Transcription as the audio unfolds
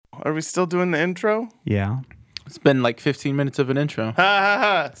Are we still doing the intro? Yeah. It's been like 15 minutes of an intro. Ha ha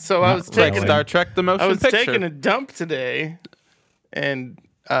ha. So I was Like taking Star Trek the motion I was picture. taking a dump today, and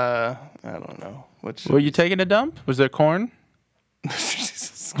I don't know. Were you taking a dump? Was there corn?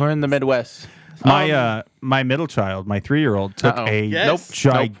 Jesus. We're in the Midwest. My middle child, my 3-year-old, took a Yes.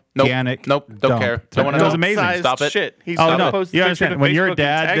 gigantic Nope. Don't dump. care. Don't want to It was know. amazing. Sized Stop it. Shit. He's Oh gotta no! post You a picture understand? to When you're a Facebook and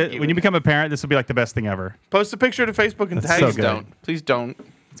dad, tag you. when you become a parent, this will be like the best thing ever. Post a picture to Facebook and That's tag so him. good. Please don't.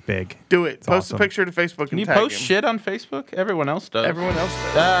 It's big. Do it. Post awesome. a picture to Facebook Can and you tag post him. shit on Facebook? Everyone else does. Everyone else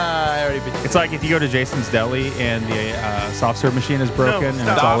does. I already been. It's like if you go to Jason's Deli and the soft serve machine is broken and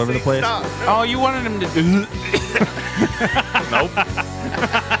it's all over the place. Stop. No. Oh, you wanted him to do. Nope.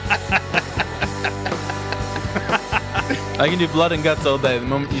 I can do blood and guts all day. The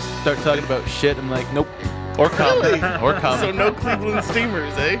moment you start talking about shit, I'm like, nope. Or cum. Really? Or cum. So no Cleveland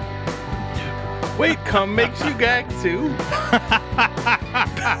Steamers, eh? Wait, cum makes you gag too?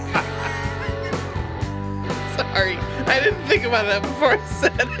 Sorry, I didn't think about that before I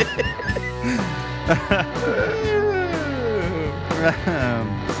said it.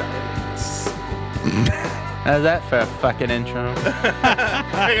 How's that for a fucking intro?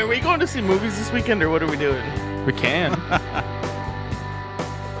 Hey, are we going to see movies this weekend, or what are we doing? We can.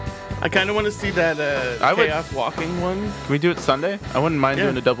 I kind of want to see that I would- Chaos Walking one. Can we do it Sunday? I wouldn't mind Yeah.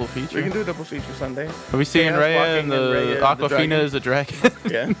 doing a double feature. We can do a double feature Sunday. Are we seeing Chaos Raya Walking and the Raya the Aquafina dragon. as a dragon?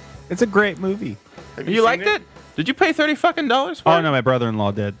 Yeah. It's a great movie. Have You seen liked it? Did you pay $30 fucking for Oh it? no, my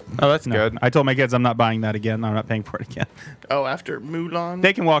brother-in-law did. Oh, that's No, good. I told my kids I'm not buying that again. I'm not paying for it again. Oh, after Mulan.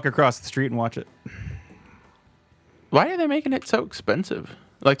 They can walk across the street and watch it. Why are they making it so expensive?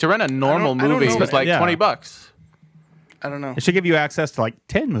 Like to rent a normal I don't movie know. is like Yeah. $20. I don't know. It should give you access to like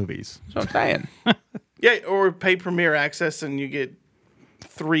 10 movies. That's what I'm saying. Yeah, or pay Premiere Access and you get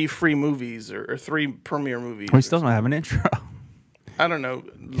 3 free movies or 3 Premiere movies. We still don't have an intro. I don't know.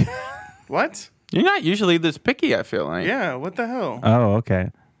 What? You're not usually this picky, I feel like. Yeah, what the hell? Oh, okay.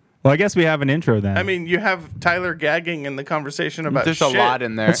 Well, I guess we have an intro then. I mean, you have Tyler gagging in the conversation about There's shit. a lot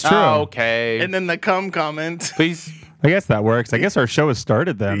in there. That's true. Oh, okay. And then the cum comment. Please. I guess that works. I guess our show has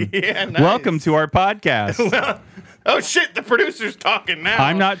started then. Yeah, nice. Welcome to our podcast. Oh, shit, the producer's talking now.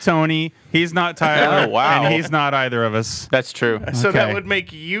 I'm not Tony. He's not Tyler. Oh, wow. And he's not either of us. That's true. So that Okay. would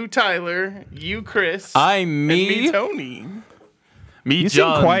make you Tyler, you Chris, I'm and me. me Tony. Me, You seem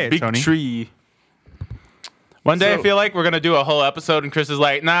John, quiet, Big Tony. Tree. One day So- I feel like we're gonna do a whole episode, and Chris is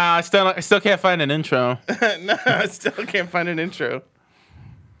like, "Nah, I still can't find an intro." No, I still can't find an intro.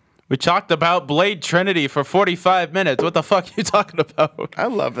 We talked about Blade Trinity for 45 minutes. What the fuck are you talking about? I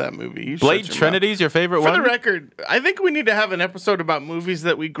love that movie. You Blade shut your Trinity's your favorite mouth. For one? the record, I think we need to have an episode about movies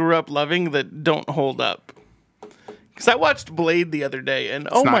that we grew up loving that don't hold up. Because I watched Blade the other day, and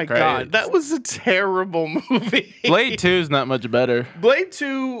oh not my great. god, that was a terrible movie. Blade 2 is not much better. Blade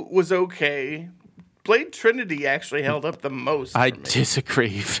 2 was okay. Blade Trinity actually held up the most. I for me.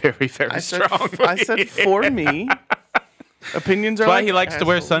 disagree very, very I said, strongly. I said for me. Opinions are That's why like he likes to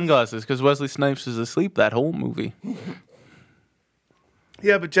wear assholes. sunglasses, because Wesley Snipes is asleep that whole movie.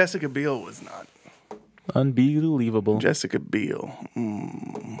 Yeah, but Jessica Biel was not. Unbelievable. Jessica Biel.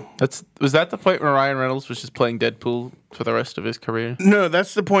 Was that the point where Ryan Reynolds was just playing Deadpool for the rest of his career? No,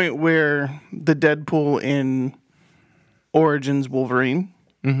 that's the point where the Deadpool in Origins Wolverine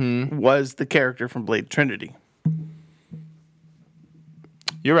was the character from Blade Trinity.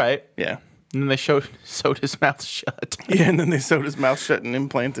 You're right. Yeah. And then they sewed his mouth shut. Yeah, and then they sewed his mouth shut and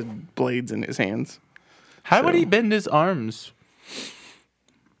implanted blades in his hands. How would he bend his arms?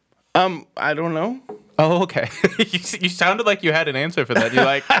 I don't know. Oh, okay. you sounded like you had an answer for that. You're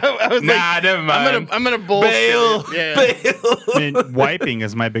like, I was nah, like, never mind. I'm gonna bullshit. Bail. it. Yeah. Bail. I mean, wiping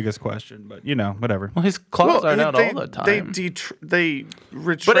is my biggest question, but whatever. Well, his claws aren't out they, all the time. They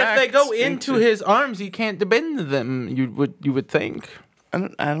retract. But if they go into his arms, he can't bend them. You would think. I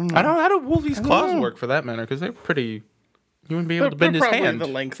don't know. How do Wolvie's claws know. work for that matter? Because they're pretty. You wouldn't be able They're, to bend they're his probably hand. the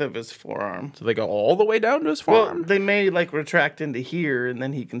length of his forearm. So they go all the way down to his Well, forearm. they may like retract into here, and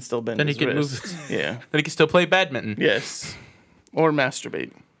then he can still bend Then he his can wrist. move. Yeah. Then he can still play badminton. Yes. Or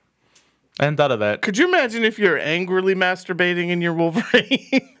masturbate. I hadn't thought of that. Could you imagine if you're angrily masturbating in your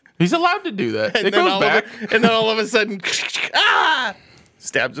Wolverine? He's allowed to do that. It goes back. And then all of a sudden,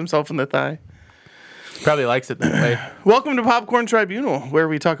 stabs himself in the thigh. Probably likes it that way. Welcome to Popcorn Tribunal, where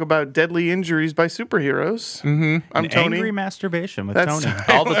we talk about deadly injuries by superheroes. Mm-hmm. I'm Tony. Angry masturbation with That's Tony.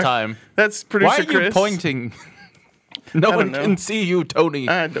 All the time. That's producer Why are you Chris. pointing? No one know. can see you, Tony.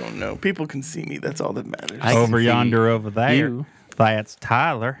 I don't know. People can see me. That's all that matters. I- Over can see yonder, over there. you. That's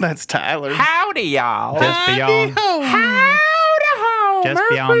Tyler. That's Tyler. Howdy, y'all. Just beyond, Howdy ho. just Merry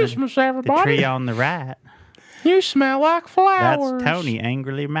beyond Christmas, the everybody. tree on the right. You smell like flowers. That's Tony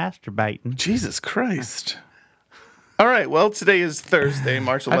angrily masturbating. Jesus Christ. All right, well, today is Thursday,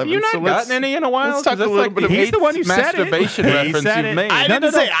 March 11th. Have you not gotten any in a while? Let's talk 'Cause a that's little like bit of... He's the one who said it. masturbation He reference said you've it. made. I No,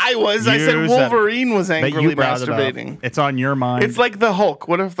 didn't say I was. I You said said it. Wolverine was But angrily you brought it up. masturbating. It's on your mind. It's like the Hulk.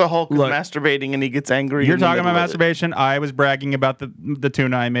 What if the Hulk Look, is masturbating and he gets angry? You're in the talking about middle of it? masturbation. I was bragging about the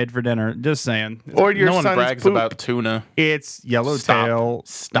tuna I made for dinner. Just saying. Or your No one son's brags poop. about tuna. It's yellowtail.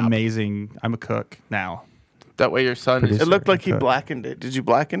 Stop. Amazing. I'm a cook now. That way your son is... It looked like he Cook. blackened it. Did you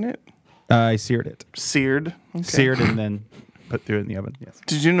blacken it? I seared it. Seared. Okay. Seared and then put through it in the oven. Yes.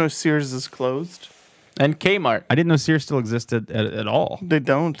 Did you know Sears is closed? And Kmart. I didn't know Sears still existed at all. They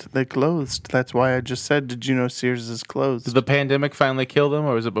don't. They closed. That's why I just said, did you know Sears is closed? Did the pandemic finally kill them,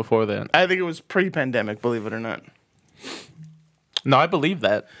 or was it before then? I think it was pre-pandemic, believe it or not. No, I believe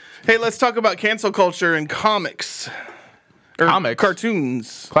that. Hey, let's talk about cancel culture and comics. Or Comics?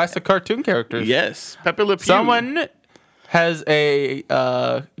 Cartoons. Classic cartoon characters. Yes. Pepe Le Pew. Someone has a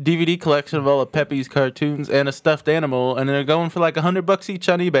DVD collection of all of Pepe's cartoons and a stuffed animal, and they're going for like $100 each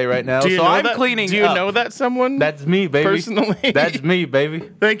on eBay right now. Do you So know I'm that? cleaning Do you up. know that someone? That's me, baby. Personally? That's me, baby.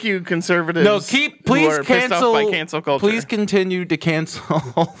 Thank you, conservatives. No, who please are pissed off cancel. by cancel culture. Please continue to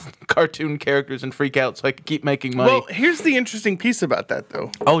cancel cartoon characters and freak out so I can keep making money. Well, here's the interesting piece about that,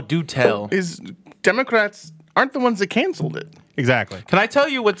 though, oh, do tell. is Democrats aren't the ones that canceled it. Exactly. Can I tell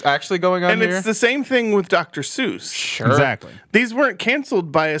you what's actually going on And here? it's the same thing with Dr. Seuss. Sure. Exactly. These weren't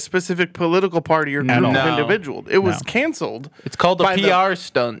canceled by a specific political party or group all. of No. individuals. It was canceled. It's called a by the- PR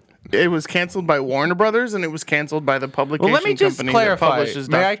stunt. It was canceled by Warner Brothers, and it was canceled by the publication Well, let me just company clarify. that publishes.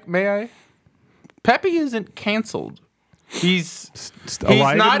 May I? Pepe isn't canceled. He's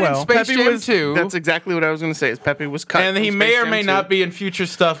alive not and in well. Space Pepe Jam was. 2. That's exactly what I was going to say. Is Pepe was cut, And from he Space may or Jam may 2. not be in future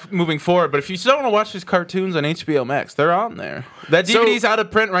stuff moving forward. But if you still want to watch his cartoons on HBO Max, they're on there. That So- DVD's out of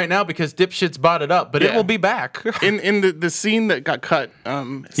print right now because dipshits bought it up, but it Yeah. will be back. In the scene that got cut. He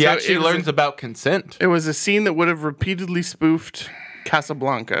so actually it was learns about consent. It was a scene that would have repeatedly spoofed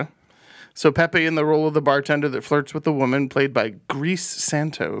Casablanca. So Pepe in the role of the bartender that flirts with a woman, played by Grease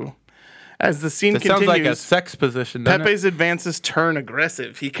Santo. As the scene That sounds continues, like a sex position, doesn't it? Pepe's advances turn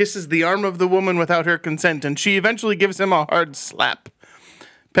aggressive. He kisses the arm of the woman without her consent, and she eventually gives him a hard slap.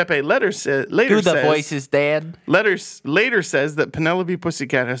 Pepe later says, Dad. later says that Penelope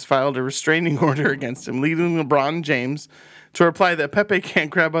Pussycat has filed a restraining order against him, leading LeBron James to reply that Pepe can't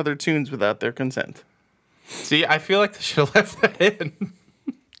grab other tunes without their consent. See, I feel like they should have left that in.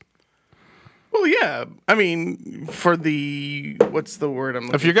 Well, yeah. I mean, for the what's the word I'm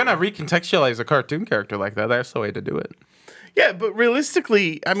looking If you're for? gonna recontextualize a cartoon character like that, that's the way to do it. Yeah, but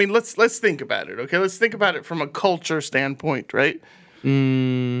realistically, I mean, let's think about it. Okay, let's think about it from a culture standpoint, right?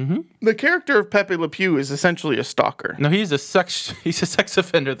 Mm-hmm. The character of Pepe Le Pew is essentially a stalker. No, he's a sex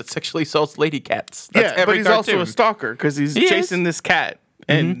offender that sexually assaults lady cats. That's Yeah, but he's also a cartoon. stalker because he's He chasing this cat,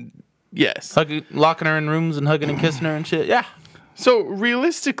 and yes. Locking her in rooms and hugging and kissing her and shit. Yeah. So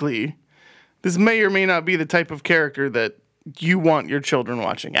realistically, this may or may not be the type of character that you want your children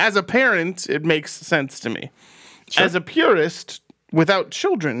watching. As a parent, it makes sense to me. As a purist, without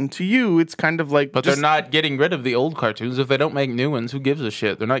children, to you, it's kind of like. But just- they're not getting rid of the old cartoons. If they don't make new ones, who gives a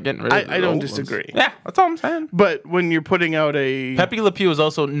shit? They're not getting rid of the I don't old ones. disagree. Yeah, that's all I'm saying. But when you're putting out a. Pepe Le Pew is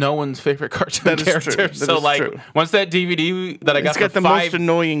also no one's favorite cartoon That is character. true. That So is like, true. once that DVD that I got It's for got the five, most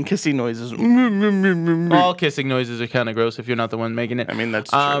annoying kissing noises. all kissing noises are kind of gross if you're not the one making it. I mean,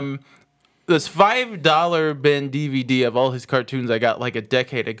 that's true. This $5 bin DVD of all his cartoons I got like a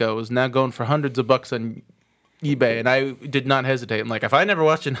decade ago is now going for hundreds of bucks on eBay, and I did not hesitate. I'm like, if I never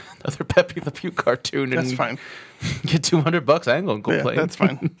watch another Pepe Le Pew cartoon and That's fine. get $200, I ain't gonna Yeah, complain. that's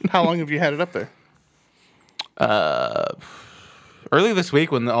fine. How long have you had it up there? Early this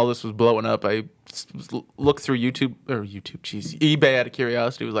week when all this was blowing up, I looked through eBay out of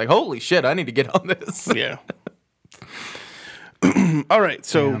curiosity. Was like, holy shit, I need to get on this. Yeah. All right.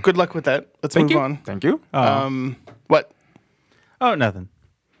 So good luck with that. Let's move on. Thank you. What? Oh, nothing.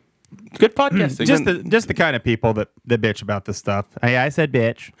 Good podcasting. Just the kind of people that bitch about this stuff. I said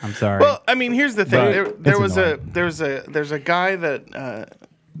bitch. I'm sorry. Well, I mean, here's the thing. But There it's was annoying. there's a guy that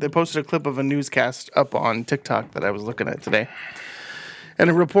they posted a clip of a newscast up on TikTok that I was looking at today. And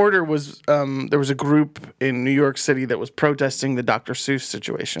a reporter was there was a group in New York City that was protesting the Dr. Seuss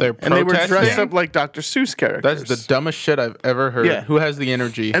situation. They're and they were dressed protesting? up like Dr. Seuss characters. That's the dumbest shit I've ever heard. Yeah. Who has the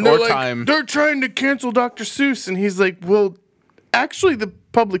energy and they're or like, time? they're trying to cancel Dr. Seuss. And he's like, well, actually, the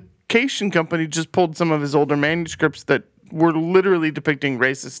publication company just pulled some of his older manuscripts that were literally depicting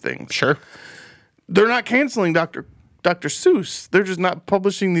racist things. Sure. They're not canceling Dr. Seuss. They're just not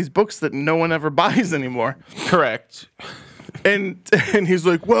publishing these books that no one ever buys anymore. Correct. And he's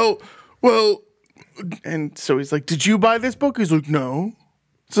like, well, And so he's like, "Did you buy this book?" He's like, "No."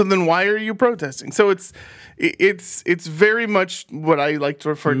 So then why are you protesting? So it's very much what I like to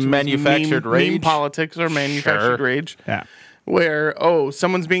refer to Manufactured as rage? meme politics or manufactured Sure. rage. Yeah. Where,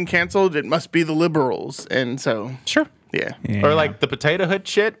 someone's being canceled, it must be the liberals. And so, Sure. yeah. Or like the Potato Head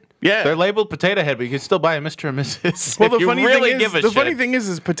shit. Yeah. They're labeled Potato Head, but you can still buy a Mr. and Mrs. Well, if you really give a shit. funny thing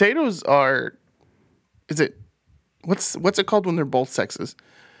is potatoes are, what's it called when they're both sexes?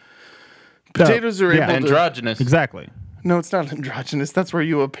 Potatoes are able to... Androgynous. Exactly. No, it's not androgynous. That's where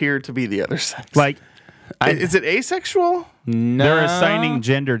you appear to be the other sex. Like, Is it asexual? No. they're assigning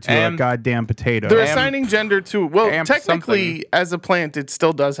gender to a goddamn potato. They're assigning gender to... Well, amp technically, something. as a plant, it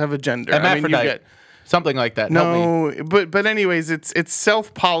still does have a gender. Hermaphrodite. Something like that. Help me. No, but anyways, it's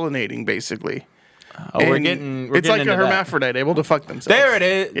self-pollinating, basically. Oh, we're And getting it's like a into that. hermaphrodite, able to fuck themselves. There it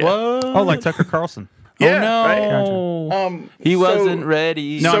is. Yeah. What? Oh, like Tucker Carlson. Yeah, no. right? He so- wasn't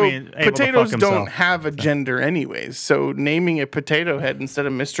ready. No, So I mean, able to fuck potatoes himself. don't have a gender anyways. So naming it Potato Head instead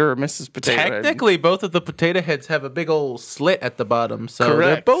of Mr. or Mrs. Potato Head. Technically, both of the potato heads have a big old slit at the bottom, so they're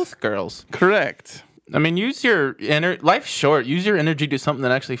Correct. both girls. Correct. I mean, use your life's short. Use your energy to something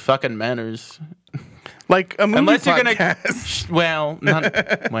that actually fucking matters. Like a movie Unless you're podcast.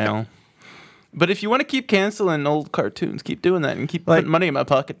 well. But if you want to keep canceling old cartoons, keep doing that and keep putting money in my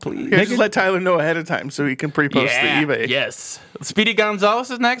pocket, please. Yeah, just let Tyler know ahead of time so he can pre-post the eBay. Yes. Speedy Gonzalez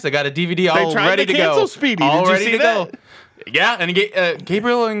is next. I got a DVD all tried ready to to go. cancel Speedy. All Did you ready see to that? go. Yeah, and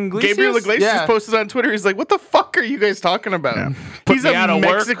Gabriel Iglesias. Gabriel Iglesias Yeah. posted on Twitter. He's like, "What the fuck are you guys talking about? Put He's me a out of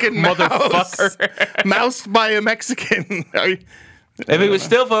work, Mexican mouse, motherfucker." moused by a Mexican." If it was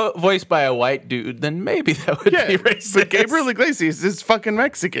still voiced by a white dude, then maybe that would be racist. but Gabriel Iglesias is fucking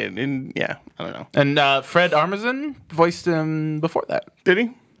Mexican, and I don't know. And Fred Armisen voiced him before that. Did he?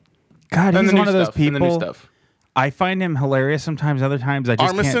 God, And he's the new one of those stuff. And the new people. stuff. I find him hilarious sometimes. Other times, I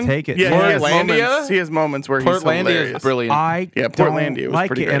just Armisen? can't take it. Yeah, Portlandia? he has moments where he's Portlandia hilarious. is brilliant. I Yeah, don't Portlandia was like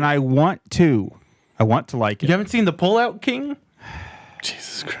pretty it, great. and I want to. I want to like it. You haven't seen The Pullout King?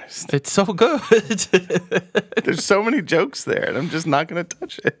 Jesus Christ. It's so good. There's so many jokes there, and I'm just not going to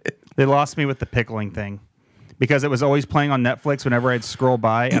touch it. They lost me with the pickling thing because it was always playing on Netflix whenever I'd scroll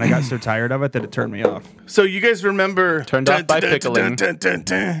by, and I got so tired of it that it turned me off. So you guys remember... Turned off by pickling.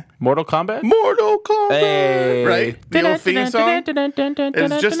 Mortal Kombat? Mortal Kombat, Hey. right? The old theme song.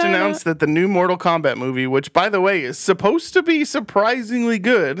 It's just announced that the new Mortal Kombat movie, which, by the way, is supposed to be surprisingly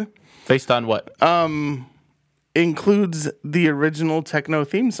good, Based on what? includes the original techno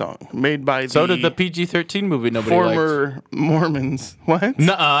theme song made by So did the PG-13 movie nobody liked. former Mormons. What?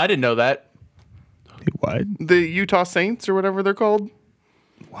 Nuh-uh, I didn't know that. What? The Utah Saints or whatever they're called.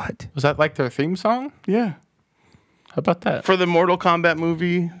 What? Was that like their theme song? Yeah. How about that? For the Mortal Kombat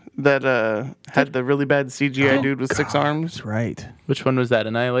movie that had the really bad CGI dude with 6 arms. That's right. Which one was that?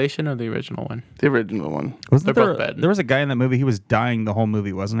 Annihilation or the original one? The original one. Wasn't They're there? both bad. There was a guy in that movie. He was dying the whole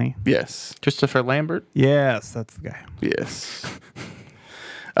movie, wasn't he? Yes. Christopher Lambert? Yes, that's the guy. Yes.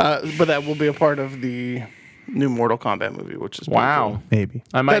 But that will be a part of the new Mortal Kombat movie, which is pretty Wow. cool. Maybe.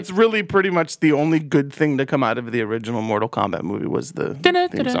 I might. That's really pretty much the only good thing to come out of the original Mortal Kombat movie was the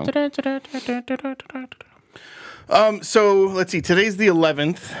theme song. So let's see. Today's the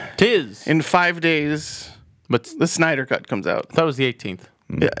 11th. Tis. In 5 days, But the Snyder Cut comes out. that was the 18th.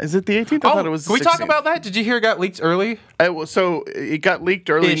 Yeah, is it the 18th? I thought it was. Can The we talk 16th. about that? Did you hear it got leaked early? So it got leaked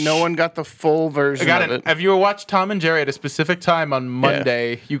early. Ish. No one got the full version I got of it. it. Have you watched Tom and Jerry at a specific time on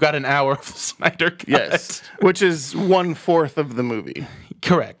Monday? You got an hour of the Snyder Cut. Yes, which is 1/4 of the movie.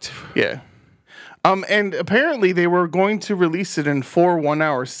 Correct. Yeah. And apparently they were going to release it in 4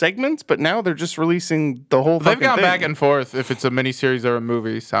 1-hour segments, but now they're just releasing the whole They've fucking gone thing. back and forth if it's a miniseries or a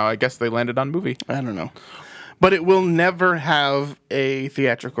movie, so I guess they landed on movie. I don't know. But it will never have a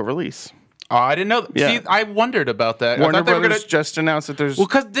theatrical release. Oh, I didn't know. Yeah. See, I wondered about that. I Warner thought they were Brothers gonna. just announced that there's... Well,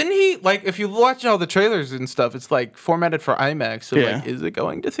 because didn't he, like, if you watch all the trailers and stuff, it's, like, formatted for IMAX. So, Yeah. like, is it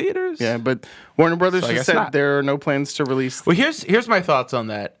going to theaters? yeah, but Warner Brothers So I just guess said not. there are no plans to release... Well, here's my thoughts on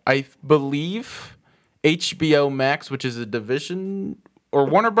that. I believe HBO Max, which is a division, or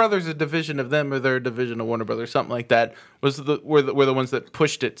Warner Brothers, a division of them, or they're a division of Warner Brothers, something like that, were the ones that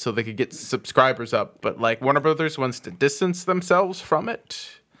pushed it so they could get subscribers up. But like Warner Brothers wants to distance themselves from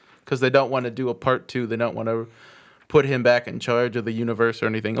it because they don't want to do a part 2. They don't want to put him back in charge of the universe or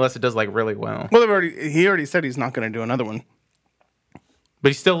anything, unless it does like really well. Well, he already said he's not going to do another one. But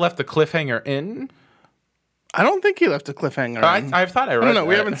he still left the cliffhanger in. I don't think he left a cliffhanger. I thought I read. I don't know.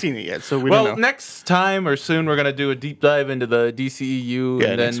 We that. haven't seen it yet, so we Well, don't know. next time or soon we're gonna do a deep dive into the DCEU, Yeah,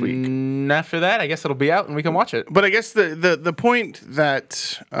 and next then after that, I guess it'll be out and we can watch it. But I guess the point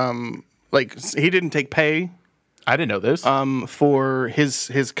that like he didn't take pay I didn't know this. for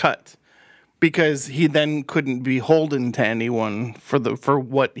his cut because he then couldn't be beholden to anyone for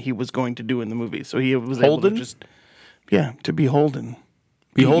what he was going to do in the movie. So he was able to just to be beholden.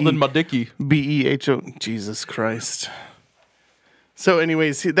 Beholden my dicky. BEHO. Jesus Christ. So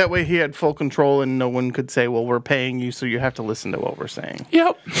anyways, that way he had full control and no one could say, well, we're paying you, so you have to listen to what we're saying.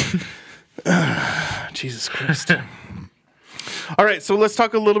 Yep. Jesus Christ. All right, so let's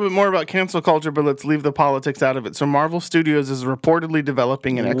talk a little bit more about cancel culture, but let's leave the politics out of it. So Marvel Studios is reportedly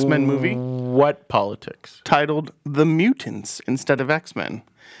developing an X-Men movie. What politics? Titled The Mutants instead of X-Men,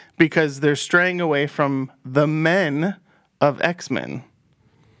 because they're straying away from the men of X-Men.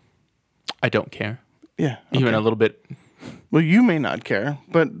 I don't care. Yeah. Even a little bit. Well, you may not care,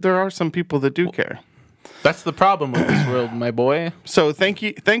 but there are some people that do care. That's the problem with this world, my boy. So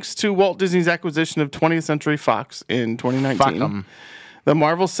thanks to Walt Disney's acquisition of 20th Century Fox in 2019, Fuck 'em. the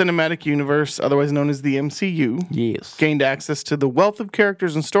Marvel Cinematic Universe, otherwise known as the MCU, Yes. gained access to the wealth of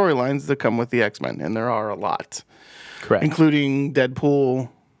characters and storylines that come with the X-Men, and there are a lot, Correct. including Deadpool,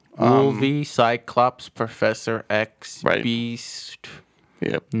 Wolverine, Cyclops, Professor X, Right. Beast,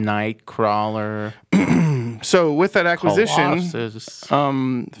 Yep. Nightcrawler, So with that acquisition, Colossus,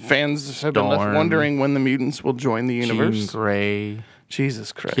 fans have been left Storm, wondering when the mutants will join the Jean universe. Grey,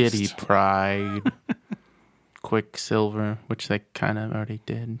 Jesus Christ. Kitty Pryde, Quicksilver, which they kind of already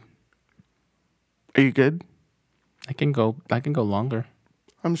did. Are you good? I can go longer.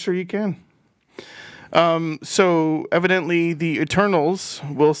 I'm sure you can. So evidently the Eternals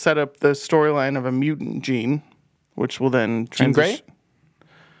will set up the storyline of a mutant Jean, which will then Jean Grey?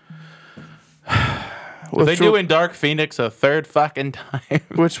 Are they doing Dark Phoenix a third fucking time?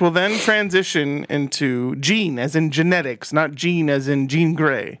 which will then transition into Jean, as in genetics, not Jean as in Jean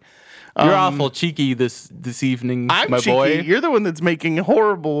Grey. You're awful cheeky this evening, I'm my cheeky. boy. You're the one that's making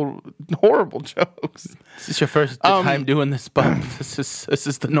horrible jokes. This is your first time doing this, bub. This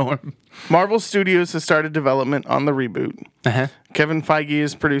is the norm. Marvel Studios has started development on the reboot. Uh-huh. Kevin Feige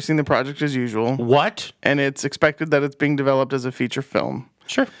is producing the project as usual, What? and it's expected that it's being developed as a feature film.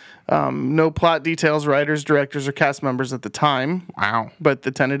 Sure. No plot details, writers, directors, or cast members at the time, Wow. but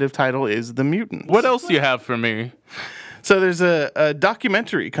the tentative title is The Mutants. What else do you have for me? So there's a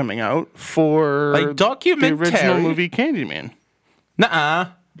documentary coming out for A documentary? the original movie Candyman. Nuh-uh.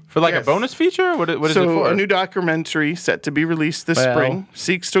 For like Yes. a bonus feature? What is it So for? a new documentary set to be released this spring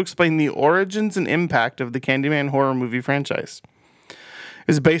seeks to explain the origins and impact of the Candyman horror movie franchise.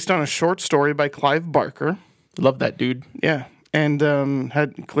 It's based on a short story by Clive Barker. Love that dude. Yeah. And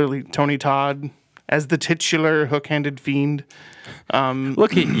had clearly Tony Todd as the titular hook-handed fiend.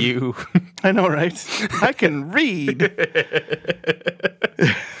 Look at you. I know, right? I can read.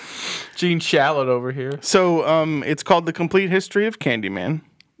 Gene Shalit over here. So it's called The Complete History of Candyman.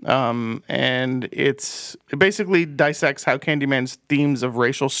 And it basically dissects how Candyman's themes of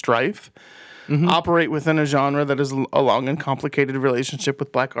racial strife operate within a genre that has a long and complicated relationship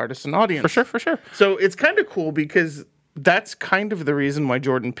with black artists and audience. For sure. So it's kind of cool because that's kind of the reason why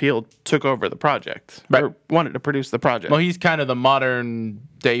Jordan Peele took over the project, Right. or wanted to produce the project. Well, he's kind of the modern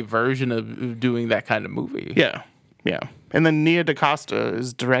day version of doing that kind of movie. Yeah. And then Nia DaCosta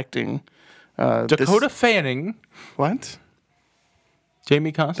is directing. Dakota Fanning. What?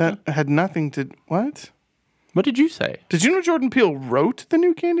 Jamie Costa. That had nothing to... What? What did you say? Did you know Jordan Peele wrote the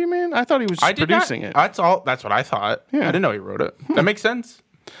new Candyman? I thought he was just producing it. That's all. That's what I thought. Yeah. I didn't know he wrote it. That makes sense.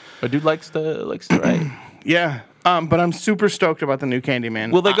 A dude likes to write. Yeah. But I'm super stoked about the new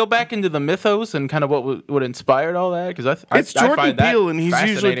Candyman. Will they go back into the mythos and kind of what inspired all that? Because It's I Jordan find that Peele, and he's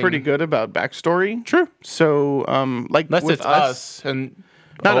usually fascinating. pretty good about backstory. True. So, like Unless with it's us and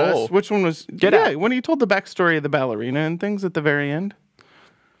not us. Which one was? Get out. When he told the backstory of the ballerina and things at the very end.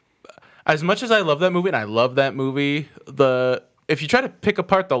 As much as I love that movie, and I love that movie, if you try to pick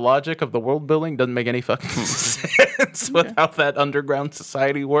apart the logic of the world building, doesn't make any fucking sense with how that underground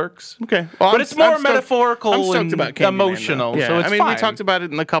society works. Okay, well, But it's more metaphorical I'm stoked and about Candyman, emotional, though. Yeah, so it's I mean, fine. we talked about it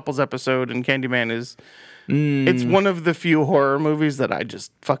in the couples episode, and Candyman is. It's one of the few horror movies that I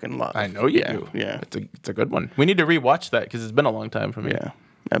just fucking love. I know you do. Yeah. It's a good one. We need to rewatch that because it's been a long time for me. Yeah,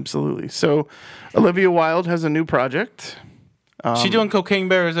 absolutely. So, Olivia Wilde has a new project. She doing Cocaine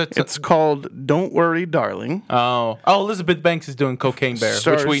Bear? Is that It's called "Don't Worry, Darling." Oh, Elizabeth Banks is doing Cocaine Bear,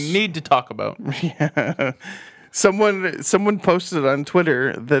 Stars- which we need to talk about. Yeah. Someone posted on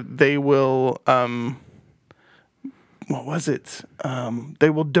Twitter that they will what was it? They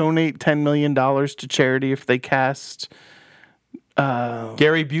will donate $10 million to charity if they cast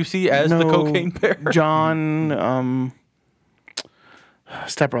Gary Busey as the Cocaine Bear. John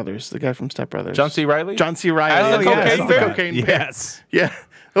Step Brothers, the guy from Step Brothers. John C. Reilly? John C. Reilly. As the Cocaine Bear? Cocaine Bear. Yes. Yeah.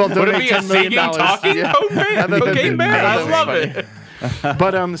 Well, Would it donate be a $10 million. singing, talking Yeah. Cocaine? I thought that'd Cocaine be- Bear? I thought I that'd be love funny. it.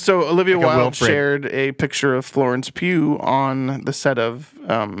 But so Olivia Like a Wilde Wilfred. shared a picture of Florence Pugh on the set of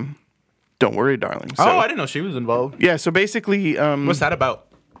Don't Worry, Darling. So, Oh, I didn't know she was involved. yeah, so basically, What's that about?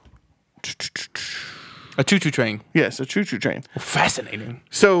 A choo-choo train. yes, a choo-choo train. Fascinating.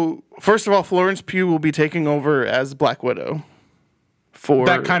 So first of all, Florence Pugh will be taking over as Black Widow. For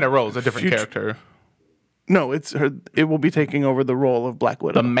That kind of role is a different future- character. No, it's her. It will be taking over the role of Black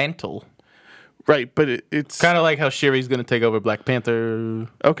Widow. The mantle. Right, but it's Kind of like how Shiri's going to take over Black Panther.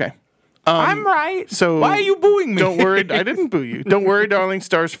 okay. I'm right. So why are you booing me? Don't worry, I didn't boo you. Don't Worry, Darling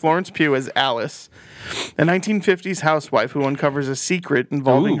stars Florence Pugh as Alice, a 1950s housewife who uncovers a secret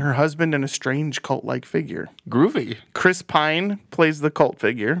involving Ooh. her husband and a strange cult-like figure. Groovy. Chris Pine plays the cult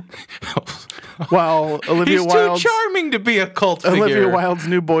figure, while He's too charming to be a cult figure. Olivia Wilde's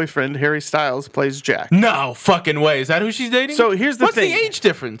new boyfriend, Harry Styles, plays Jack. No fucking way. Is that who she's dating? So here's the What's thing. the age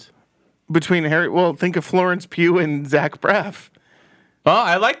difference? Between Harry, well, think of Florence Pugh and Zach Braff. Oh,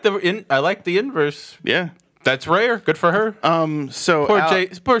 I like the inverse. Yeah. That's rare. Good for her. So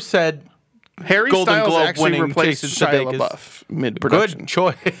Poor said. Harry Golden Styles Globe actually winning replaced Jason Shia Sudeikis. LaBeouf mid-production. Good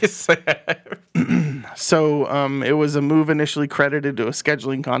choice. So it was a move initially credited to a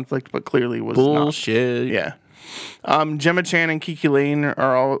scheduling conflict, but clearly was not. Bullshit. Yeah. Gemma Chan and Kiki Lane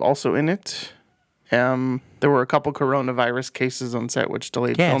are also in it. There were a couple coronavirus cases on set, which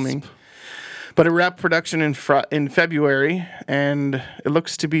delayed Gasp. filming. But it wrapped production in February, and it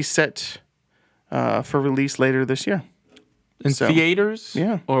looks to be set for release later this year. In So, theaters?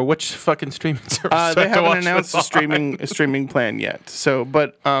 yeah. Or which fucking streaming service? They haven't announced a streaming plan yet. So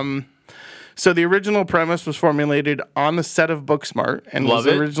the original premise was formulated on the set of Booksmart and Love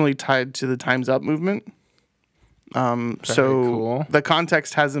was it. originally tied to the Time's Up movement. So cool. the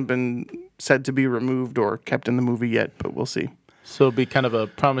context hasn't been said to be removed or kept in the movie yet, but we'll see. So it'll be kind of a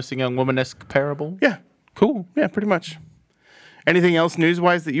promising young woman-esque parable? Yeah, Cool. yeah, pretty much. Anything else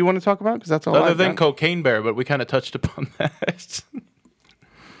news-wise that you want to talk about? Because that's all Other I've than got. Cocaine Bear, but we kind of touched upon that.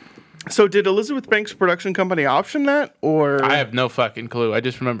 So did Elizabeth Banks Production Company option that, or I have no fucking clue. I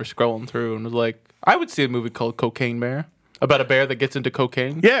just remember scrolling through and was like, I would see a movie called Cocaine Bear about a bear that gets into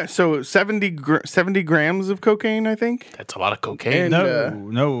cocaine. Yeah, so 70 grams of cocaine, I think. That's a lot of cocaine.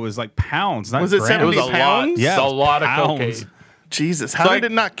 And, No, it was like pounds, not Was it grams. It was 70 a pounds? lot. Yeah, It's a it was lot of pounds. cocaine. Jesus, how like-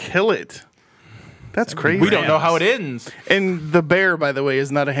 did it not kill it? That's crazy. We don't know how it ends. And the bear, by the way,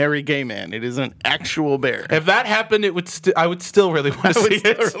 is not a hairy gay man. It is an actual bear. If that happened, it would. I would still really want to I would see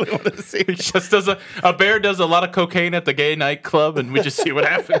still it. really want to see It it. just does a bear does a lot of cocaine at the gay nightclub, and we just see what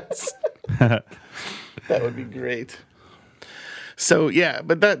happens. That would be great. So yeah,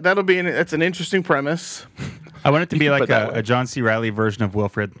 but that'll be that's an interesting premise. I want it to be can like put it that way. a John C. Reilly version of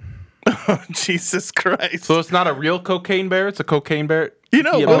Wilfred. Jesus Christ. So it's not a real cocaine bear; it's a cocaine bear. You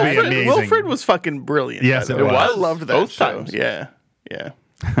know, Yeah, that'd be Wilfred, amazing. Wilfred was fucking brilliant. Yes, by the it way. was. I loved that Both show. times. Yeah, yeah.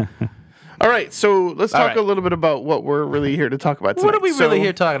 All right, so let's All talk right. a little bit about what we're really here to talk about tonight. What are we So, really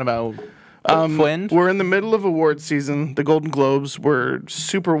here talking about? Flynn? We're in the middle of award season. The Golden Globes were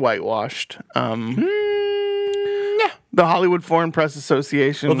super whitewashed. Yeah. The Hollywood Foreign Press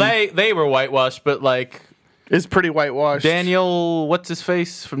Association Well, they were whitewashed, but like is pretty whitewashed. Daniel, what's his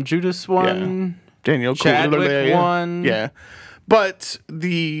face from Judas one? Daniel Chadwick Kaluuya. won. Yeah. But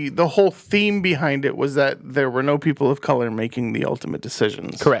the whole theme behind it was that there were no people of color making the ultimate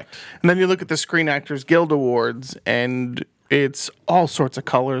decisions. Correct. And then you look at the Screen Actors Guild Awards, and it's all sorts of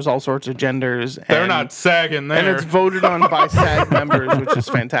colors, all sorts of genders. They're and, not sagging there. and it's voted on by SAG members, which is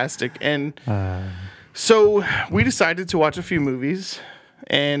fantastic. And so we decided to watch a few movies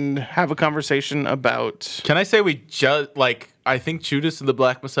and have a conversation about. Can I say we just like I think Judas and the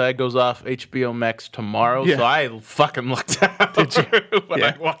Black Messiah goes off HBO Max tomorrow, Yeah. so I fucking looked out when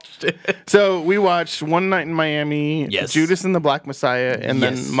Yeah. I watched it. So we watched One Night in Miami, Yes. Judas and the Black Messiah, and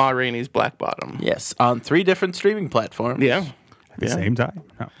Yes. then Ma Rainey's Black Bottom. Yes, on 3 different streaming platforms. Yeah. At the same time.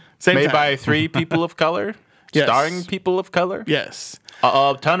 No. Same Made time. by 3 people of color, Yes. starring people of color. Yes.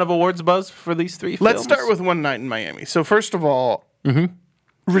 A ton of awards buzz for these 3 films. Let's start with One Night in Miami. So first of all,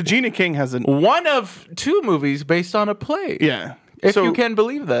 Regina King has an one of 2 movies based on a play. yeah. If So you can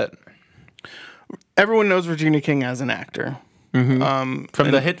believe that. everyone knows Regina King as an actor. From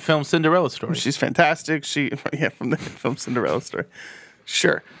the hit film Cinderella Story. She's fantastic. From the film Cinderella Story.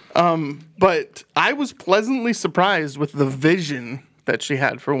 Sure. But I was pleasantly surprised with the vision that she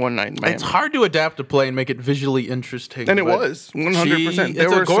had for One Night in Miami. It's hard to adapt a play and make it visually interesting. And it but was 100%. There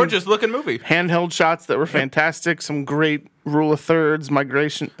It's were a some gorgeous looking movie. handheld shots that were fantastic. Some great rule of thirds,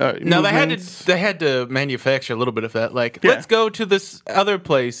 migration. Now movements. they had to manufacture a little bit of that. Like, Yeah. let's go to this other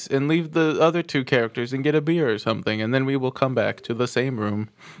place and leave the other 2 characters and get a beer or something, and then we will come back to the same room.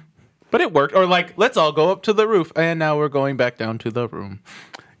 But it worked. Or like, let's all go up to the roof, and now we're going back down to the room.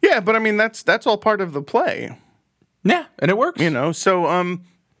 Yeah, but I mean that's all part of the play. Yeah, and it works. You know, so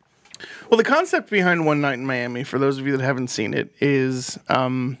well, the concept behind One Night in Miami, for those of you that haven't seen it, is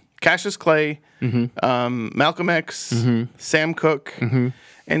Cassius Clay, Malcolm X, Sam Cooke,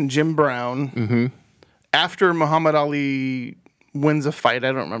 and Jim Brown. After Muhammad Ali wins a fight, I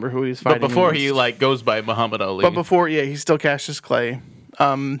don't remember who he's fighting. But before against. he like goes by Muhammad Ali. But before, yeah, he's still Cassius Clay.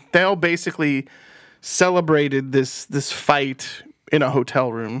 They all basically celebrated this fight in a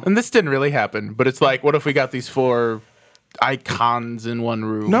hotel room. And this didn't really happen, but it's like, what if we got these 4 icons in one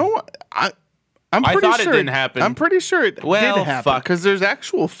room? No, I'm pretty thought it sure didn't happen. I'm pretty sure it did happen fuck. because there's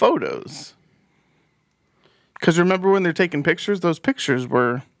actual photos. Because remember when they're taking pictures? Those pictures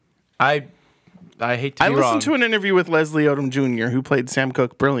were. I hate to be I wrong. listened to an interview with Leslie Odom Jr., who played Sam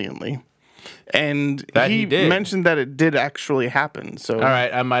Cooke brilliantly, and That he he did. mentioned that it did actually happen. So, All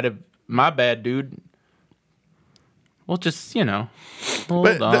right, I might have. My bad, dude. Well, just, hold so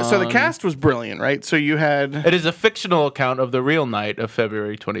the on. cast was brilliant, right? So you had It is a fictional account of the real night of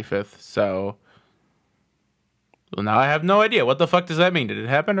February 25th, so... Well, now I have no idea. What the fuck does that mean? Did it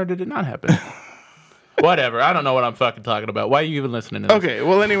happen or did it not happen? Whatever. I don't know what I'm fucking talking about. Why are you even listening to this? okay.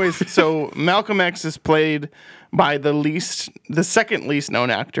 Well, anyways, so Malcolm X is played by the second least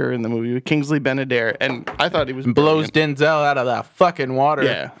known actor in the movie, Kingsley Benadir, and I thought he was Blows brilliant. Denzel out of that fucking water.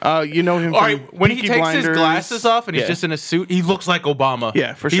 Yeah, you know him. All from right, when he Peaky takes his Blinders. glasses off and he's Yeah. just in a suit, he looks like Obama.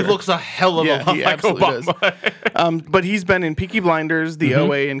 Yeah, for He sure. looks a hell of a lot he like absolutely Obama. But he's been in Peaky Blinders, The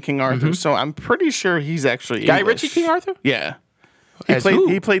OA, and King Arthur, so I'm pretty sure he's actually Guy English. Ritchie, King Arthur? Yeah, As who?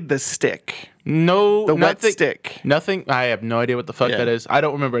 he played the stick, No, the wet nothing, stick. Nothing. I have no idea what the fuck Yeah. that is. I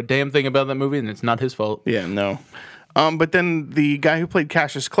don't remember a damn thing about that movie, and it's not his fault. Yeah, no. But then the guy who played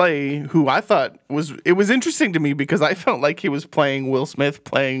Cassius Clay, who I thought was interesting to me because I felt like he was playing Will Smith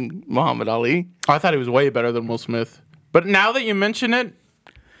playing Muhammad Ali. I thought he was way better than Will Smith. But now that you mention it,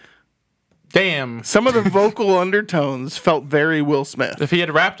 damn. Some of the vocal undertones felt very Will Smith. If he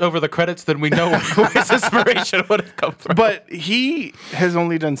had rapped over the credits, then we know where his inspiration would have come from. But he has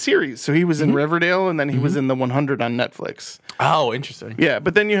only done series. So he was in Riverdale and then he was in The 100 on Netflix. Oh, interesting. Yeah,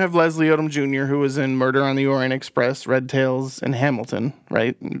 but then you have Leslie Odom Jr., who was in Murder on the Orient Express, Red Tails, and Hamilton,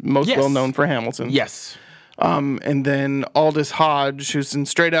 right? Most Yes. well known for Hamilton. Yes. And then Aldous Hodge, who's in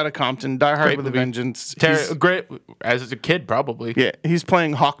Straight Outta Compton, Die Hard Great with a movie. Vengeance. He's- Great. As a kid, probably. Yeah, he's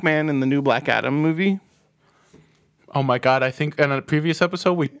playing Hawkman in the new Black Adam movie. Oh my God! I think in a previous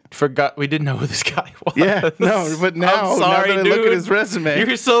episode we didn't know who this guy was. Yeah, no, but now, I'm sorry, now that I dude. look at his resume,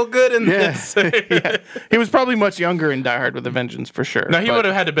 You're so good in yeah, this. yeah, he was probably much younger in Die Hard with a Vengeance for sure. No, he but- would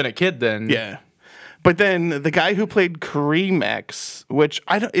have had to have been a kid then. Yeah, but then the guy who played Kareem X, which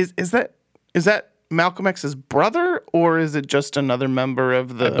I don't is that Malcolm X's brother or is it just another member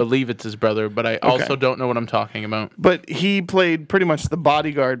of the? I believe it's his brother, but I also don't know what I'm talking about. But he played pretty much the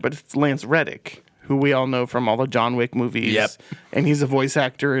bodyguard, but it's Lance Reddick, who we all know from all the John Wick movies. Yep. And he's a voice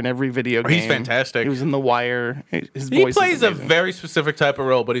actor in every video game. He's fantastic. He was in The Wire. His He voice plays is a amazing. very specific type of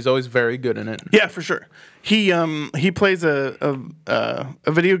role, but he's always very good in it. Yeah, for sure. He plays a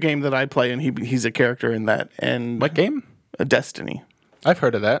video game that I play, and he's a character in that. And What game? a Destiny. I've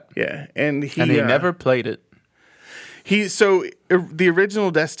heard of that. Yeah, and he Never played it. The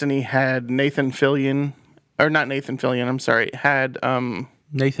original Destiny had Nathan Fillion, or not Nathan Fillion. I'm sorry. Had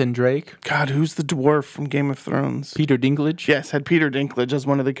Nathan Drake, God, who's the dwarf from Game of Thrones? Peter Dinklage. Yes, had Peter Dinklage as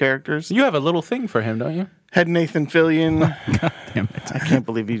one of the characters. You have a little thing for him, don't you? Had Nathan Fillion. Damn it. I can't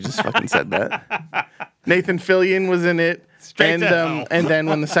believe you just fucking said that. Nathan Fillion was in it. Straight and to hell. and then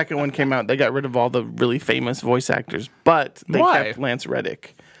when the second one came out, they got rid of all the really famous voice actors, but they Why? kept Lance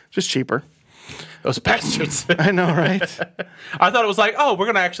Reddick. Just cheaper. Those bastards. I know, right? I thought it was like, oh, we're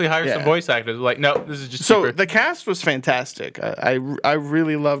gonna actually hire some Yeah. voice actors. Like, no, this is just So cheaper. the cast was fantastic. I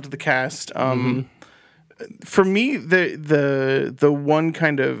really loved the cast. For me, the one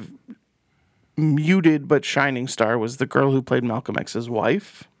kind of muted but shining star was the girl who played Malcolm X's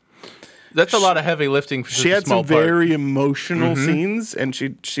wife. That's a lot of heavy lifting for She just a had small some part. very emotional scenes, and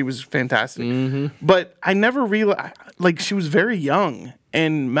she was fantastic. But I never realized, like, she was very young,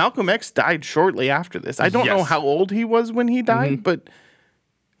 and Malcolm X died shortly after this. I don't know Yes. how old he was when he died, but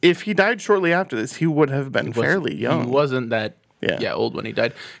if he died shortly after this, he would have been fairly young. He wasn't that Yeah. old when he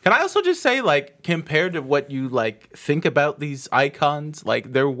died. Can I also just say, like, compared to what you like think about these icons,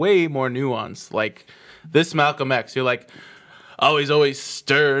 like they're way more nuanced. Like this Malcolm X, you're like, oh, he's always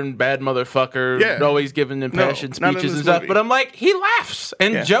stern, bad motherfucker, Yeah. always giving impassioned not in speeches this and stuff. movie. But I'm like, he laughs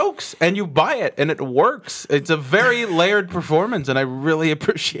and jokes, and you buy it, and it works. It's a very layered performance, and I really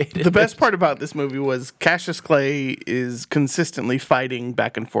appreciate it. The best part about this movie was Cassius Clay is consistently fighting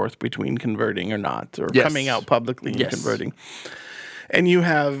back and forth between converting or not, or Yes. coming out publicly and Yes. converting. And you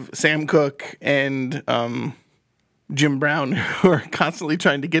have Sam Cooke and Jim Brown who are constantly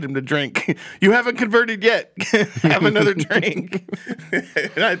trying to get him to drink. You haven't converted yet. Have another drink.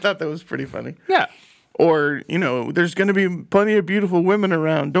 And I thought that was pretty funny. Yeah. Or, there's going to be plenty of beautiful women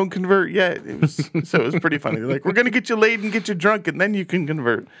around. Don't convert yet. It was pretty funny. They're like, we're going to get you laid and get you drunk, and then you can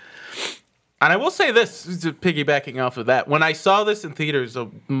convert. And I will say this, piggybacking off of that, when I saw this in theaters a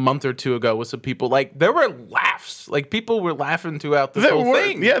month or two ago with some people, like, there were laughs. Like, people were laughing throughout this whole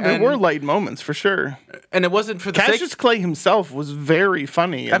thing. Yeah, there were light moments, for sure. And it wasn't for the Cassius sake... Clay himself was very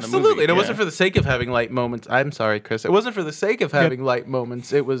funny in Absolutely. the movie. And it wasn't for the sake of having light moments. I'm sorry, Chris. It wasn't for the sake of having light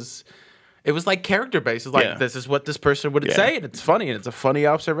moments. It was like character-based. It's like, this is what this person would say, and it's funny, and it's a funny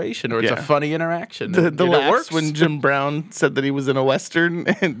observation, or it's a funny interaction. The laughs works. when Jim Brown said that he was in a Western,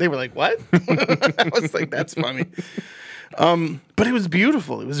 and they were like, what? I was like, that's funny. But it was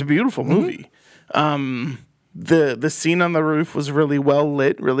beautiful. It was a beautiful movie. The scene on the roof was really well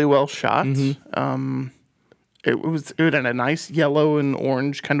lit, really well shot. It had a nice yellow and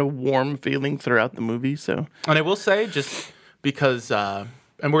orange kind of warm feeling throughout the movie. So, and I will say, just because...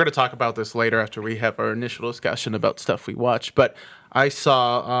 and we're going to talk about this later after we have our initial discussion about stuff we watched. But I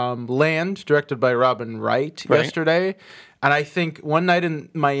saw Land, directed by Robin Wright, yesterday. And I think One Night in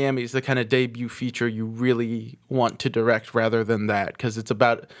Miami is the kind of debut feature you really want to direct rather than that. Because it's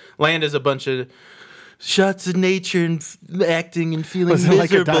about... Land is a bunch of shots of nature and acting and feeling was it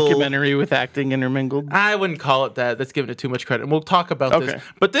miserable. like a documentary with acting intermingled? I wouldn't call it that. That's giving it too much credit. And we'll talk about this.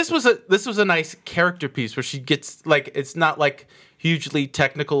 But this was a nice character piece where she gets, like, it's not like hugely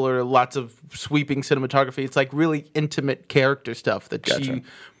technical or lots of sweeping cinematography. It's like really intimate character stuff that she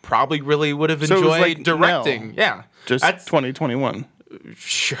probably really would have enjoyed like directing. Nell, yeah. Just That's 2021.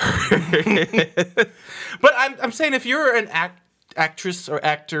 Sure. But I'm saying if you're an actress or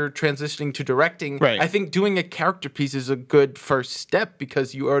actor transitioning to directing, I think doing a character piece is a good first step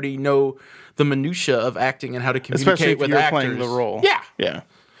because you already know the minutia of acting and how to communicate Especially if with you're actors. playing the role. Yeah. Yeah.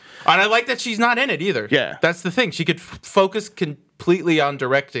 And I like that she's not in it either. Yeah. That's the thing. She could focus completely on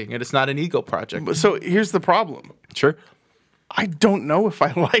directing, and it's not an ego project. So here's the problem. Sure. I don't know if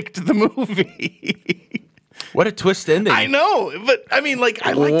I liked the movie. What a twist ending. I know, but I mean, like,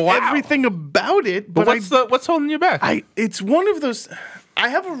 I like everything about it. But what's holding you back? It's one of those. I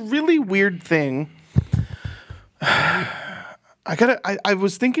have a really weird thing. I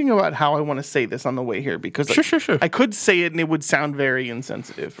was thinking about how I want to say this on the way here because Sure. I could say it and it would sound very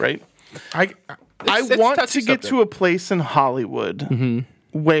insensitive, right? I It's want touchy to get subject. to a place in Hollywood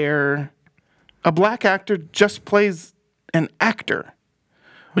where a black actor just plays an actor.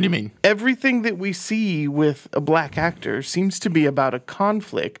 What do you mean? Everything that we see with a black actor seems to be about a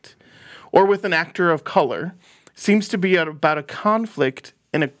conflict, or with an actor of color, seems to be about a conflict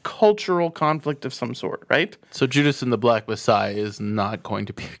and a cultural conflict of some sort, right? So Judas and the Black Messiah is not going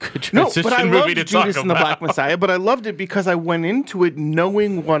to be a good No, transition but I movie loved to Judas talk and the about. Black Messiah, but I loved it because I went into it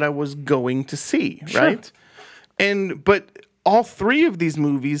knowing what I was going to see, right? But all three of these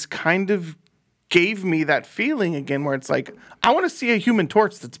movies kind of gave me that feeling again where it's like, I want to see a Human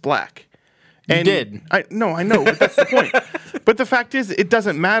Torch that's black. And you did. I know, but that's the point. But the fact is, it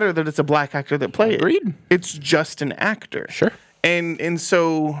doesn't matter that it's a black actor that played it. Agreed. It's just an actor. Sure. And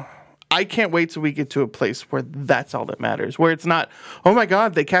so I can't wait till we get to a place where that's all that matters. Where it's not, oh my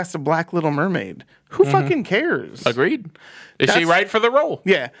God, they cast a black Little Mermaid. Who fucking cares? Agreed. Is she right for the role?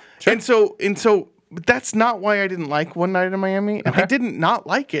 Yeah. Sure. And so that's not why I didn't like One Night in Miami. And I didn't not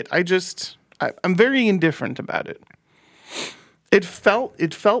like it. I'm very indifferent about it. It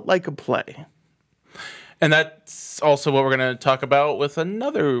felt like a play. And that's also what we're going to talk about with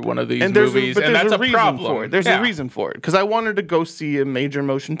another one of these movies. But And there's that's a reason problem. for it. There's a reason for it. Because I wanted to go see a major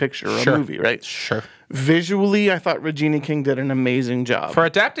motion picture or a movie, right? Sure. Visually, I thought Regina King did an amazing job. For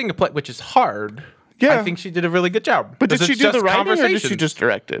adapting a play, which is hard, Yeah. I think she did a really good job. But did 'Cause she it's do the just writing or did she conversations. just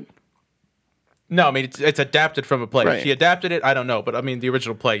direct it? No, I mean, it's adapted from a play. Right. She adapted it, I don't know. But I mean, the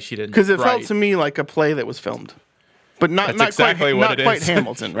original play, she didn't Because it felt write. to me like a play that was filmed. But not exactly quite, what not it quite is.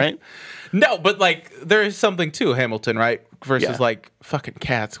 Hamilton, right? No, but like, there is something to Hamilton, right? Versus Yeah. like, fucking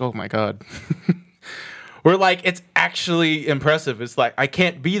Cats. Oh my God. Where like, it's actually impressive. It's like, I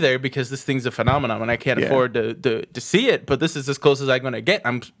can't be there because this thing's a phenomenon and I can't afford to see it, but this is as close as I'm going to get.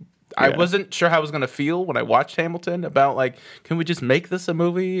 I'm I wasn't sure how I was going to feel when I watched Hamilton about, like, can we just make this a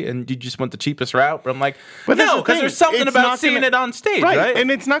movie? And you just went the cheapest route? But I'm like, But no, because there's something about seeing it on stage, right?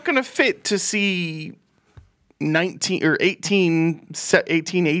 And it's not going to fit to see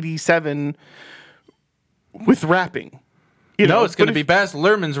 1887 with rapping. It's going to be Baz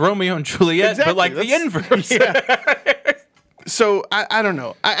Luhrmann's Romeo and Juliet, but like the inverse. Yeah. So I don't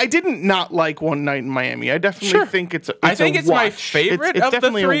know. I didn't not like One Night in Miami. I definitely think it's my favorite of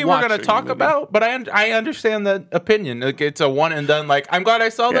the three we're going to talk about. But I understand that opinion. Like, it's a one and done. Like, I'm glad I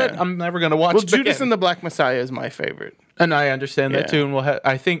saw that. I'm never going to watch it Judas again. and the Black Messiah is my favorite. And I understand that too. And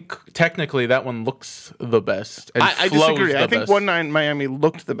I think technically that one looks the best. And I disagree. I think One Night in Miami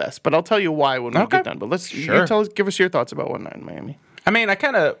looked the best, but I'll tell you why when we get done. But give us your thoughts about One Night in Miami. I mean, I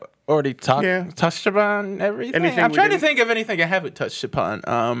kind of already touched upon everything. I'm trying to think of anything I haven't touched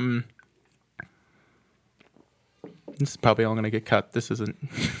upon. This is probably all going to get cut. This isn't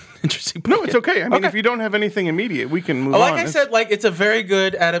interesting. No, it's okay. I mean, if you don't have anything immediate, we can move on. Like I said, it's a very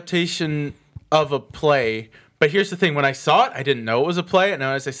good adaptation of a play. But here's the thing. When I saw it, I didn't know it was a play. And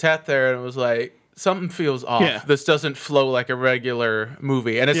as I sat there and it was like, something feels off. Yeah. This doesn't flow like a regular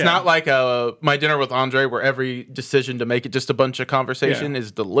movie. And it's not like My Dinner with Andre where every decision to make it just a bunch of conversation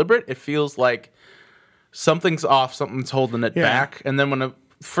is deliberate. It feels like something's off, something's holding it back. And then when the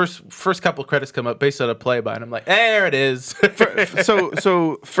first couple of credits come up based on a play by it, I'm like, there it is.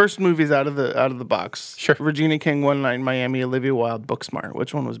 so first movies out of the box. Sure. Regina King, One Night in Miami, Olivia Wilde, Booksmart.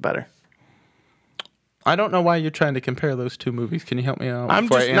 Which one was better? I don't know why you're trying to compare those two movies. Can you help me out? I'm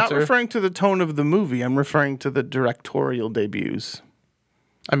just not referring to the tone of the movie. I'm referring to the directorial debuts.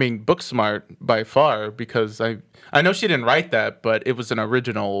 I mean, Booksmart by far, because I know she didn't write that, but it was an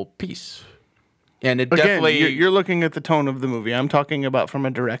original piece. And it definitely... You're looking at the tone of the movie. I'm talking about from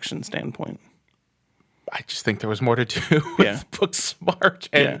a direction standpoint. I just think there was more to do with Booksmart.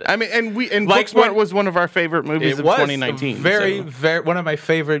 And I mean, and Booksmart was one of our favorite movies of 2019. Very one of my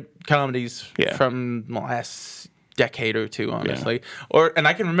favorite comedies from the last decade or two, honestly. And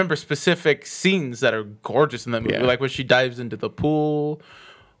I can remember specific scenes that are gorgeous in that movie, like when she dives into the pool,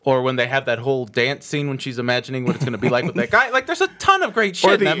 or when they have that whole dance scene when she's imagining what it's going to be like with that guy. Like, there's a ton of great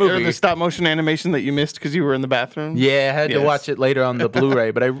shit in that movie. Or the stop motion animation that you missed because you were in the bathroom. Yeah, I had to watch it later on the Blu-ray.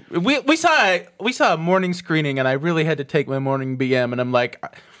 But we saw a morning screening, and I really had to take my morning BM. And I'm like,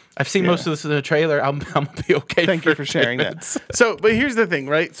 I've seen most of this in the trailer. I'm gonna be okay. Thank you for sharing that. So, but here's the thing,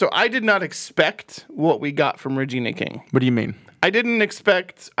 right? So I did not expect what we got from Regina King. What do you mean? I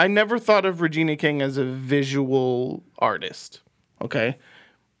never thought of Regina King as a visual artist. Okay.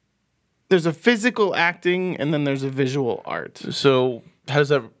 There's a physical acting, and then there's a visual art. So how does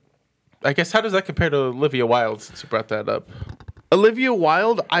that compare to Olivia Wilde, since you brought that up? Olivia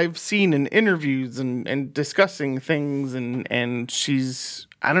Wilde, I've seen in interviews and discussing things, and she's,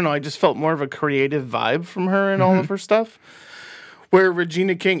 I don't know, I just felt more of a creative vibe from her and all of her stuff. Where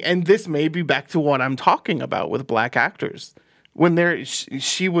Regina King, and this may be back to what I'm talking about with black actors. When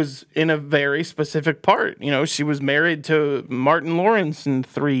she was in a very specific part. She was married to Martin Lawrence in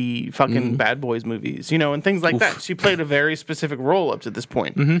 3 fucking Bad Boys movies, and things like that. She played a very specific role up to this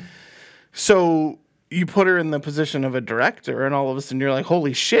point. So you put her in the position of a director, and all of a sudden you're like,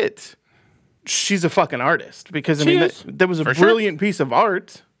 holy shit, she's a fucking artist. Because, that was a brilliant piece of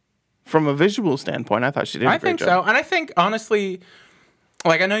art from a visual standpoint. I thought she did a great job. I think so. And I think, honestly,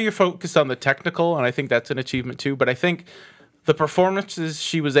 I know you're focused on the technical, and I think that's an achievement too, but I think the performances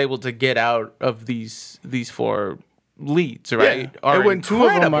she was able to get out of these 4 leads, right? And when 2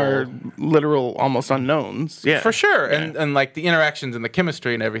 of them are literal almost unknowns. Yeah. For sure. And the interactions and the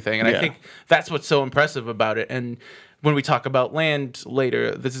chemistry and everything. And I think that's what's so impressive about it. And when we talk about Land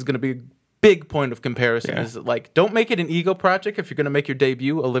later, this is going to be a big point of comparison. Is don't make it an ego project if you're going to make your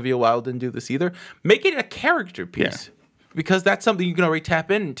debut. Olivia Wilde didn't do this either. Make it a character piece. Yeah. Because that's something you can already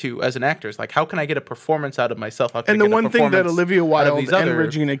tap into as an actor. It's like, how can I get a performance out of myself? And the one thing that Olivia Wilde and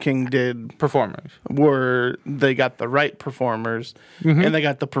Regina King did were they got the right performers and they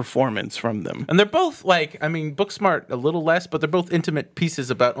got the performance from them. And they're both Booksmart a little less, but they're both intimate pieces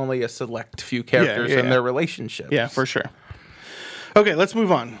about only a select few characters and their relationships. Yeah, for sure. Okay, let's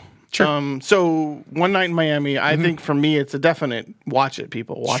move on. Sure. So One Night in Miami, I think for me it's a definite watch it,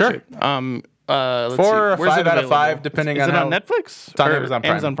 people. Watch it. Let's 4 or 5 out of 5, depending on how... Is it on Netflix? It's on Amazon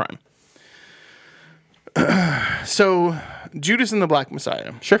Prime. Amazon Prime. So, Judas and the Black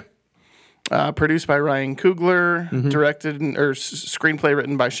Messiah. Sure. Produced by Ryan Coogler, directed or screenplay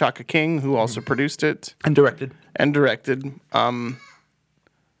written by Shaka King, who also produced it and directed.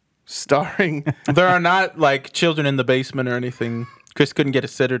 Starring. There are not children in the basement or anything. Chris couldn't get a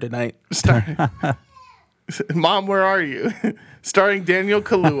sitter tonight. Mom, Where Are You? Starring Daniel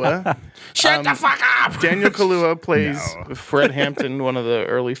Kaluuya. Shut the fuck up! Daniel Kaluuya plays Fred Hampton, one of the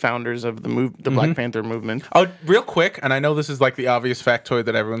early founders of the Black Panther movement. Oh, real quick, and I know this is like the obvious factoid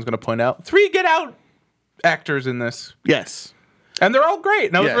that everyone's going to point out. 3 Get Out actors in this. Yes. And they're all great.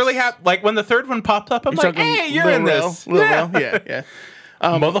 And I was Yes. really happy. Like, when the third one popped up, I'm like, hey, you're in this. Lil Rel? Yeah.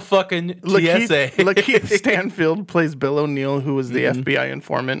 Motherfucking TSA. Lakeith Stanfield plays Bill O'Neill, who was the FBI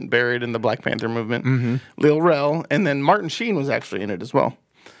informant buried in the Black Panther movement. Lil Rel. And then Martin Sheen was actually in it as well.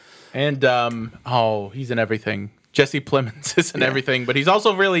 And, he's in everything. Jesse Plemons is in everything, but he's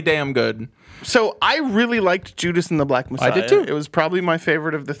also really damn good. So I really liked Judas and the Black Messiah. I did too. It was probably my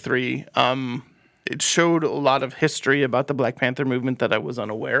favorite of the 3. It showed a lot of history about the Black Panther movement that I was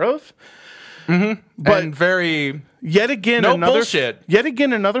unaware of. But and very yet again bullshit. Yet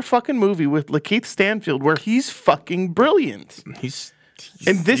again another fucking movie with Lakeith Stanfield where he's fucking brilliant. He's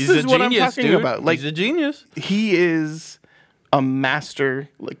This is what I'm talking about. Like, he's a genius. He is a master.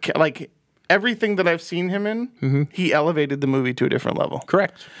 Like everything that I've seen him in, he elevated the movie to a different level.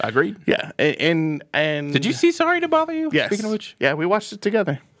 Correct. Agreed. Yeah. And did you see Sorry to Bother You? Yes. Speaking of which, yeah, we watched it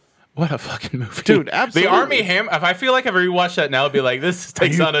together. What a fucking movie, dude! Absolutely. The Army Hammer. If I feel like if I rewatch that now, I'd be like, this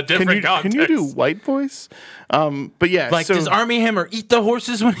takes on a different context. Can you do white voice? But yeah, like, does Army Hammer eat the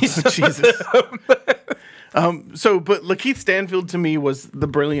horses when he's Jesus? But Lakeith Stanfield to me was the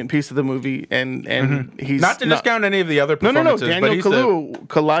brilliant piece of the movie, and he's not to discount any of the other performances. No. Daniel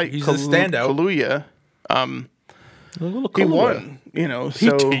Kaluuya, he's the standout. Kaluuya, he won.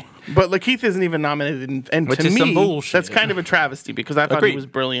 But Lakeith isn't even nominated, and which to is me, some bullshit. That's kind of a travesty because I thought he was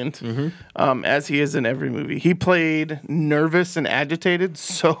brilliant, as he is in every movie. He played nervous and agitated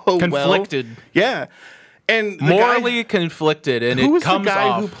so conflicted. Well. Yeah, and morally conflicted, and who was it comes the guy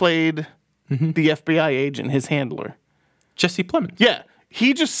off. who played the FBI agent, his handler, Jesse Plemons. Yeah,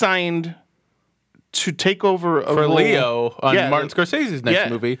 he just signed to take over for role. Leo on Martin Scorsese's next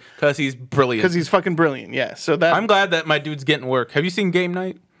movie because he's brilliant. Because he's fucking brilliant. Yeah, so that I'm glad that my dude's getting work. Have you seen Game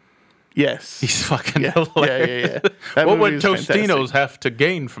Night? Yes, he's fucking hilarious. Yeah. What would Tostinos have to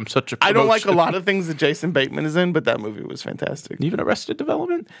gain from such a promotion? I don't like a lot of things that Jason Bateman is in, but that movie was fantastic. Even Arrested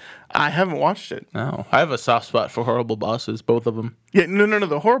Development? I haven't watched it. No, I have a soft spot for Horrible Bosses, both of them. Yeah, no.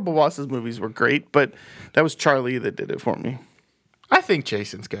 The Horrible Bosses movies were great, but that was Charlie that did it for me. I think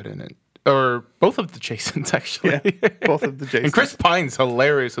Jason's good in it. Or both of the Jasons, actually. Yeah, both of the Jasons. And Chris Pine's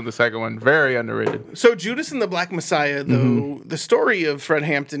hilarious in the second one. Very underrated. So Judas and the Black Messiah, though, the story of Fred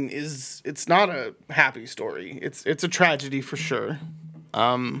Hampton it's not a happy story. It's a tragedy for sure.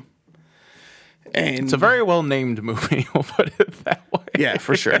 And it's a very well named movie, we'll put it that way. Yeah,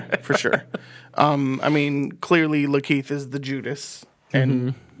 for sure. I mean, clearly Lakeith is the Judas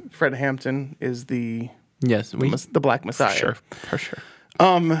and Fred Hampton is the Black Messiah. For sure.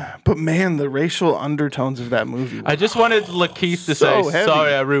 But man, the racial undertones of that movie. I just wanted Lakeith to say, heavy.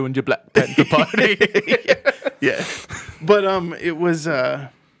 "Sorry, I ruined your Black Panther party." yeah. But it was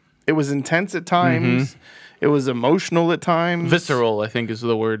intense at times. It was emotional at times. Visceral, I think, is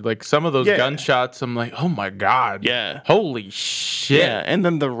the word. Like some of those gunshots, I'm like, oh my god, holy shit. Yeah, and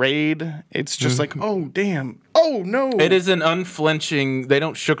then the raid, it's just like, oh damn, oh no. It is an unflinching. They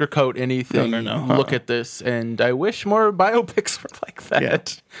don't sugarcoat anything. No. Look at this, and I wish more biopics were like that.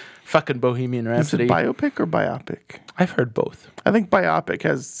 Yeah. Fucking Bohemian Rhapsody. Is it biopic or biopic? I've heard both. I think biopic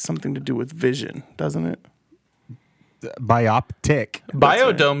has something to do with vision, doesn't it? Bioptic.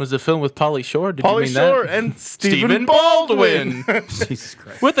 Biodome is a film with Pauly Shore. Did you mean that? Pauly Shore and Stephen Baldwin. Jesus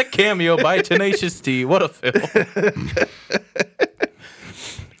Christ. With a cameo by Tenacious D. What a film.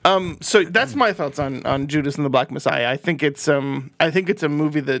 So that's my thoughts on Judas and the Black Messiah. I think it's a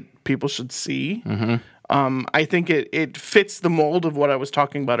movie that people should see. I think it fits the mold of what I was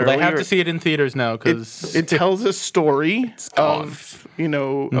talking about earlier. They have to see it in theaters now because it tells a story of a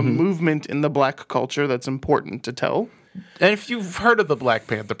movement in the black culture that's important to tell. And if you've heard of the Black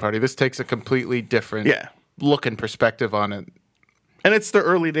Panther Party, this takes a completely different look and perspective on it. And it's the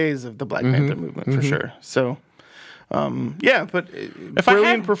early days of the Black Panther movement for sure. So, but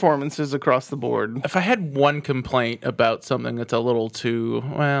brilliant performances across the board. If I had one complaint about something that's a little too,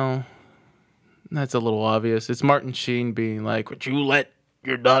 that's a little obvious. It's Martin Sheen being like, would you let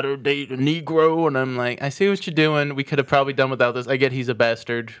your daughter date a Negro? And I'm like, I see what you're doing. We could have probably done without this. I get he's a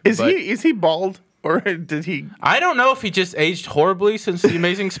bastard. Is he bald? Or did he... I don't know if he just aged horribly since The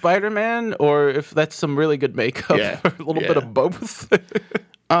Amazing Spider-Man or if that's some really good makeup or a little bit of both.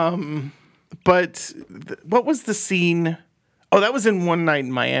 But what was the scene? Oh, that was in One Night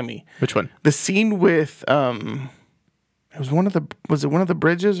in Miami. Which one? The scene with... was it one of the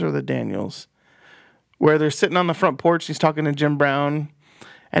Bridges or the Daniels? Where they're sitting on the front porch, he's talking to Jim Brown,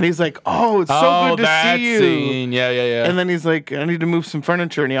 And he's like, "Oh, it's so good to see you." Scene. Yeah. And then he's like, "I need to move some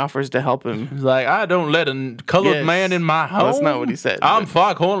furniture," and he offers to help him. He's like, I don't let a colored man in my home. Well, that's not what he said. I'm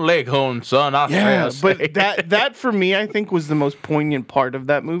Foghorn Leghorn, son. But that for me, I think, was the most poignant part of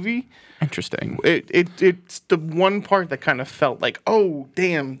that movie. Interesting. It's the one part that kind of felt like, oh,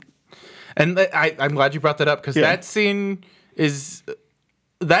 damn. And I'm glad you brought that up because that scene is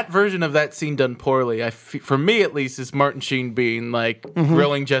that version of that scene done poorly. For me at least, is Martin Sheen being like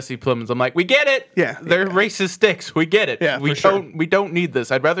grilling Jesse Plemons. I'm like, we get it. Yeah, they're racist sticks. We get it. Yeah, we don't need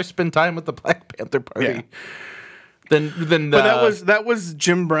this. I'd rather spend time with the Black Panther Party. Yeah. Than But that was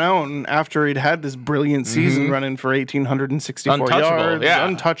Jim Brown after he'd had this brilliant season running for 1,864 yards,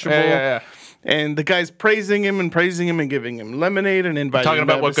 untouchable. Yeah. And the guy's praising him and giving him lemonade and inviting Talking him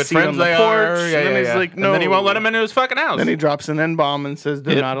about to what have a good seat friends on the they porch. are. And then he's like, no. And then he won't let him into his fucking house. Then he drops an N-bomb and says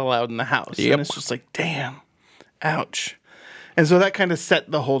they're Yep. not allowed in the house. Yep. And it's just like, damn, ouch. And so that kind of set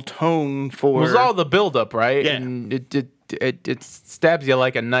the whole tone for... It was all the buildup, right? Yeah. And it stabs you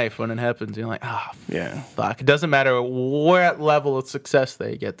like a knife when it happens. You're like, fuck. It doesn't matter what level of success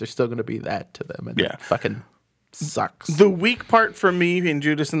they get. There's still going to be that to them. And it fucking sucks. The weak part for me in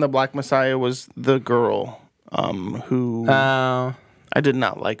Judas and the Black Messiah was the girl who... I did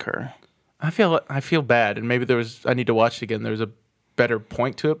not like her. I feel bad. And maybe I need to watch it again. There's a better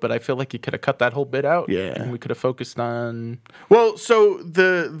point to it, but I feel like you could have cut that whole bit out. Yeah. And we could have focused on... Well, so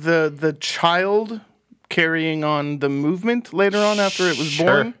the child carrying on the movement later on after it was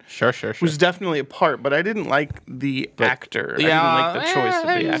born Sure. was definitely a part, but I didn't like the actor. I didn't like the choice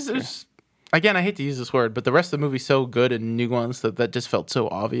of the actor. Again, I hate to use this word, but the rest of the movie's so good and nuanced that just felt so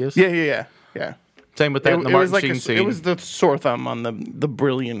obvious. Yeah. Same with that in the Martin Sheen scene. It was the sore thumb on the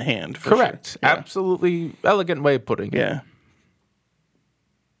brilliant hand. For Correct. Sure. Yeah. Absolutely elegant way of putting it. Yeah.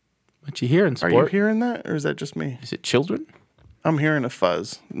 What you hear in sport? Are you hearing that, or is that just me? Is it children? I'm hearing a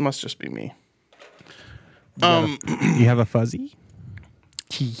fuzz. It must just be me. You have a fuzzy?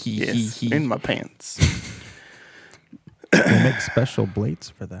 Yes, in my pants. They make special blades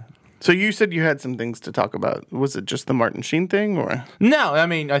for that. So you said you had some things to talk about. Was it just the Martin Sheen thing, or? No, I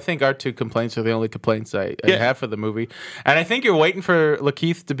mean, I think our two complaints are the only complaints I have for the movie. And I think you're waiting for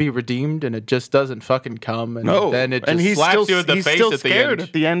Lakeith to be redeemed, and it just doesn't fucking come. And then it just slaps you in the face at the end. He's still scared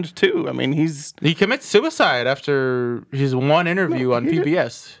at the end, too. I mean, he commits suicide after his one interview on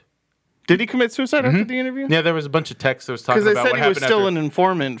PBS. Did he commit suicide after the interview? Yeah, there was a bunch of text that was talking about what happened. Because they said he was still an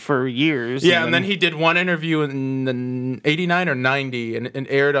informant for years. Yeah, and then he did one interview in 89 or 90 and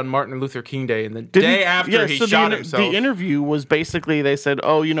aired on Martin Luther King Day. And the day after he shot himself. The interview was basically, they said,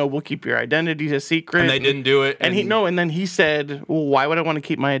 oh, we'll keep your identity a secret. And they didn't do it. And then he said, well, why would I want to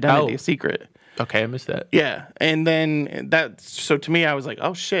keep my identity a secret? Okay, I missed that. Yeah, and then so to me, I was like,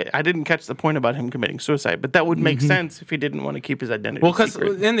 oh shit, I didn't catch the point about him committing suicide, but that would make sense if he didn't want to keep his identity secret. Well,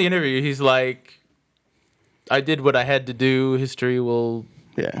 because in the interview, he's like, I did what I had to do. History will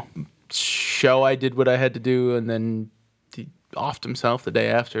show I did what I had to do, and then he offed himself the day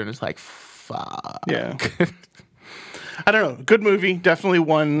after, and it's like, fuck. Yeah. I don't know. Good movie. Definitely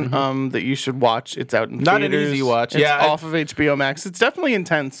one that you should watch. It's out in theaters. Not an easy watch. It's off of HBO Max. It's definitely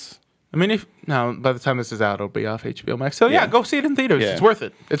intense. I mean, by the time this is out, it'll be off HBO Max. So yeah, go see it in theaters. Yeah. It's worth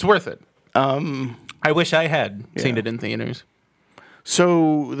it. It's worth it. I wish I had seen it in theaters.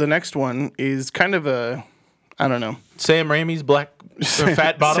 So the next one is kind of a, I don't know. Sam Raimi's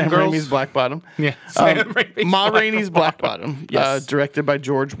Fat Bottom Girls. Sam Raimi's Black Bottom. Yeah. Ma Rainey's Black Bottom. Yes. Directed by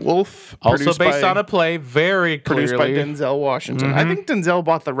George Wolfe. Also based on a play, very clearly. Produced by Denzel Washington. I think Denzel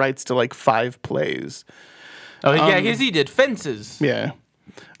bought the rights to like 5 plays. Oh, yeah, because he did Fences. Yeah.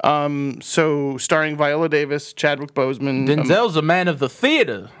 So starring Viola Davis, Chadwick Boseman. Denzel's a man of the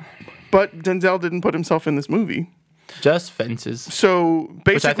theater. But Denzel didn't put himself in this movie. Just Fences. So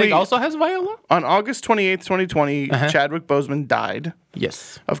basically, which I think also has Viola. On August 28th, 2020, Chadwick Boseman died.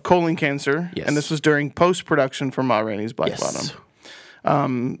 Yes. Of colon cancer. Yes. And this was during post-production for Ma Rainey's Black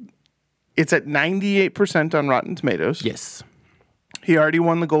Bottom. It's at 98% on Rotten Tomatoes. Yes. He already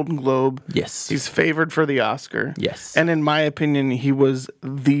won the Golden Globe. Yes. He's favored for the Oscar. Yes. And in my opinion, he was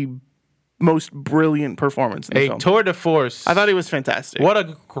the most brilliant performance in the film. A tour de force. I thought he was fantastic. What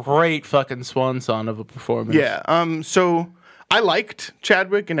a great fucking swan song of a performance. Yeah. So I liked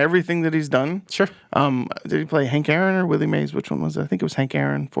Chadwick and everything that he's done. Sure. Did he play Hank Aaron or Willie Mays? Which one was it? I think it was Hank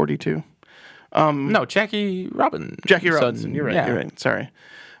Aaron, 42. No, Jackie Robinson. Jackie Robinson. You're right. Yeah. You're right. Sorry.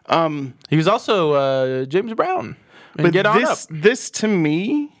 He was also James Brown. But this to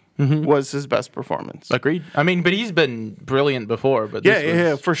me was his best performance. Agreed. I mean, but he's been brilliant before. But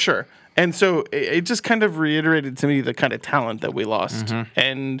yeah, for sure. And so it just kind of reiterated to me the kind of talent that we lost,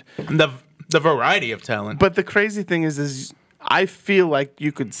 and the variety of talent. But the crazy thing is I feel like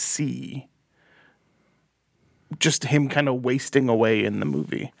you could see just him kind of wasting away in the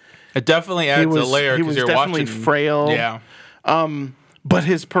movie. It definitely adds a layer He because was you're definitely watching. frail. Yeah. But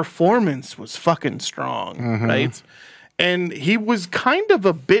his performance was fucking strong, right? And he was kind of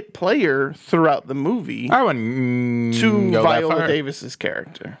a bit player throughout the movie I wouldn't to go that Viola far. Davis's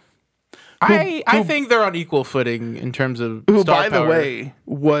character. I think they're on equal footing in terms of Who, star by the power. way,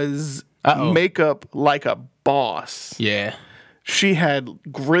 was makeup like a boss. Yeah. She had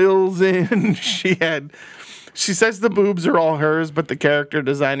grills in. She says the boobs are all hers, but the character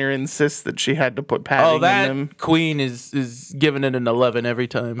designer insists that she had to put padding in them. That queen is giving it an 11 every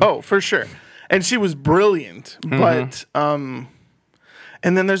time. Oh, for sure. And she was brilliant. But and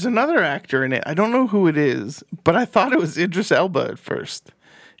then there's another actor in it. I don't know who it is, but I thought it was Idris Elba at first.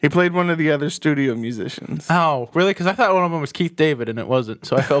 He played one of the other studio musicians. Oh, really? Because I thought one of them was Keith David, and it wasn't,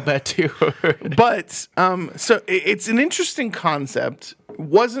 so I felt bad too. But it's an interesting concept.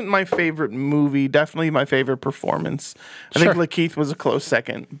 Wasn't my favorite movie. Definitely my favorite performance. I think Lakeith was a close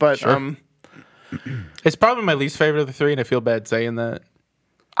second. But It's probably my least favorite of the three, and I feel bad saying that.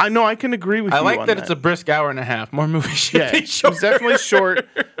 I know I can agree with you. I like on that it's a brisk hour and a half. More movies should yeah. be It short. was definitely short.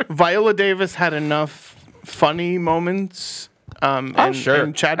 Viola Davis had enough funny moments. And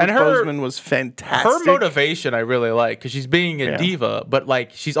Chadwick Boseman was fantastic. Her motivation I really like because she's being a diva, but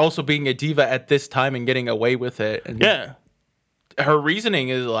like she's also being a diva at this time and getting away with it. And her reasoning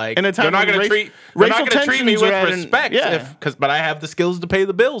is like in a time they're not going to treat me with respect, but I have the skills to pay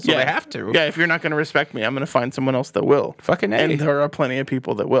the bills, so they have to. Yeah, if you're not going to respect me, I'm going to find someone else that will. Fucking A. And there are plenty of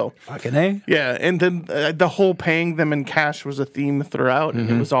people that will. Fucking A. Yeah, and then the whole paying them in cash was a theme throughout,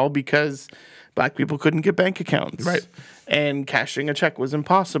 and it was all because black people couldn't get bank accounts, right? And cashing a check was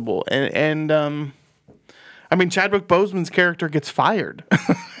impossible. And I mean, Chadwick Boseman's character gets fired.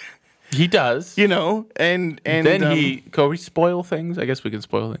 He does, and then can we spoil things? I guess we can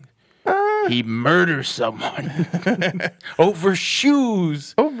spoil things. He murders someone over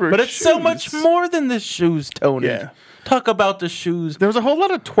shoes. But it's so much more than the shoes, Tony. Yeah. Talk about the shoes. There was a whole lot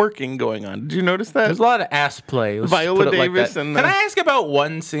of twerking going on. Did you notice that? There's a lot of ass play. Viola Davis Can I ask about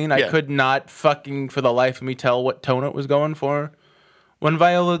one scene? I could not fucking for the life of me tell what tone it was going for. When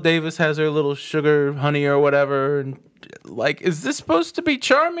Viola Davis has her little sugar honey or whatever, and like, is this supposed to be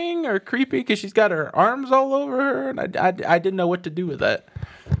charming or creepy because she's got her arms all over her? And I didn't know what to do with that.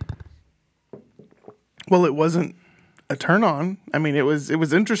 Well, it wasn't a turn on. I mean, it was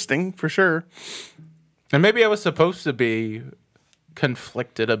interesting for sure. And maybe I was supposed to be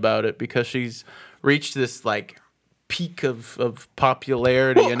conflicted about it because she's reached this like peak of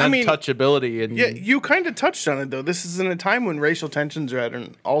popularity and untouchability. And yeah, you kind of touched on it though. This is in a time when racial tensions are at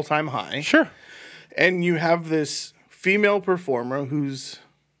an all-time high. Sure. And you have this female performer who's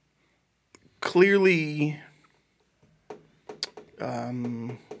clearly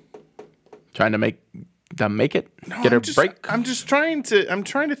trying to make it, get her break. I'm trying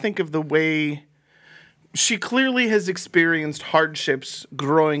to think of the way she clearly has experienced hardships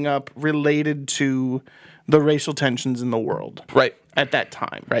growing up related to the racial tensions in the world. Right. At that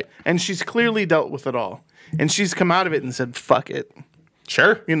time. Right. And she's clearly dealt with it all. And she's come out of it and said, fuck it.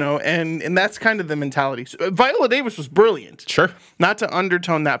 Sure. And that's kind of the mentality. So, Viola Davis was brilliant. Sure. Not to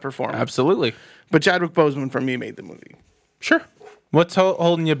undertone that performance. Absolutely. But Chadwick Boseman, for me, made the movie. Sure. What's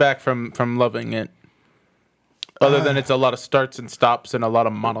holding you back from loving it? Other than it's a lot of starts and stops and a lot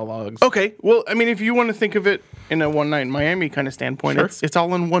of monologues. Okay. Well, I mean, if you want to think of it in a One Night in Miami kind of standpoint, Sure. it's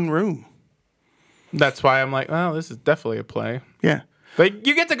all in one room. That's why I'm like, well, this is definitely a play. Yeah. Like,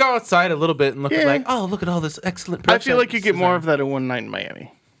 you get to go outside a little bit and look at like, oh, look at all this excellent I feel like you get more of that in One Night in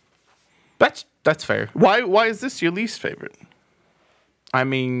Miami. That's fair. Why is this your least favorite? I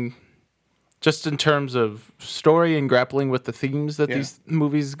mean, just in terms of story and grappling with the themes that these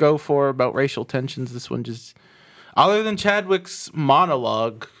movies go for about racial tensions, this one just... Other than Chadwick's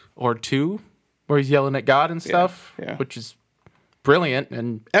monologue or two, where he's yelling at God and stuff, which is brilliant.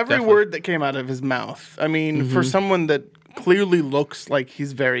 And every word that came out of his mouth. I mean, for someone that clearly looks like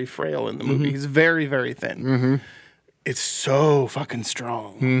he's very frail in the movie, he's very, very thin. It's so fucking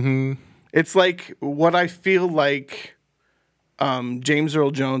strong. It's like what I feel like James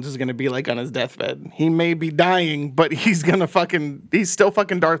Earl Jones is going to be like on his deathbed. He may be dying, but he's still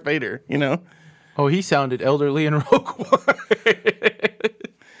fucking Darth Vader, Oh, he sounded elderly in Rogue One.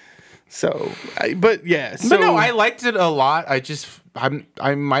 But no, I liked it a lot.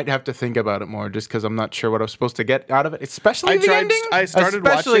 I might have to think about it more just because I'm not sure what I was supposed to get out of it, especially the ending. I started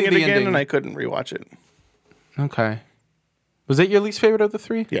watching it again and I couldn't rewatch it. Okay. Was it your least favorite of the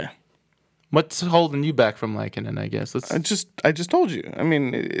three? Yeah. What's holding you back from liking it? I guess. I just told you. I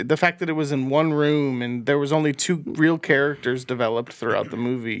mean, the fact that it was in one room and there was only 2 real characters developed throughout the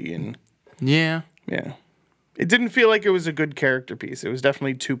movie, and yeah. It didn't feel like it was a good character piece. It was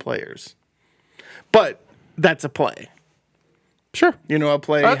definitely 2 players. But that's a play. Sure. You know, a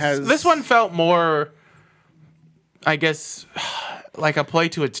play has... This one felt more, I guess, like a play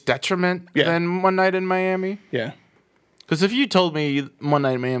to its detriment than One Night in Miami. Yeah. Because if you told me One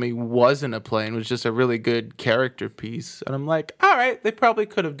Night in Miami wasn't a play and was just a really good character piece, and I'm like, all right, they probably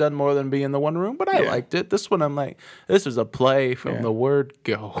could have done more than be in the one room, but I liked it. This one, I'm like, this is a play from the word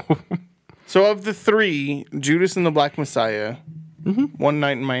go. So of the 3, Judas and the Black Messiah, One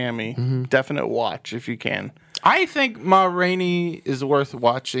Night in Miami, definite watch if you can. I think Ma Rainey is worth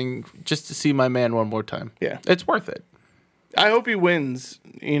watching just to see my man one more time. Yeah. It's worth it. I hope he wins.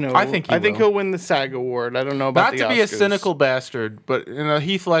 You know, I think he'll win the SAG award. I don't know about Not to be a cynical bastard, but in a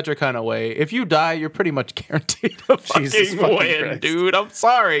Heath Ledger kind of way, if you die, you're pretty much guaranteed to Jesus fucking fucking win, Christ. dude. I'm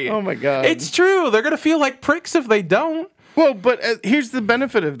sorry. Oh my God. It's true. They're gonna feel like pricks if they don't. Well, but here's the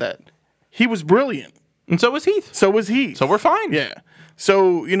benefit of that. He was brilliant. And so was Heath. So was he. So we're fine. Yeah.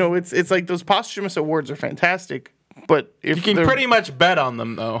 So, you know, it's like those posthumous awards are fantastic, but if You can pretty much bet on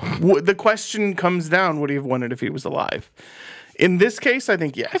them, though. the question comes down, would he have won it if he was alive? In this case, I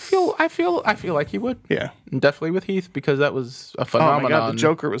think yes. I feel like he would. Yeah. And definitely with Heath, because that was a Oh phenomenon. my God, the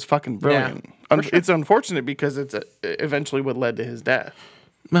Joker was fucking brilliant. Yeah, It's unfortunate because it's eventually what led to his death.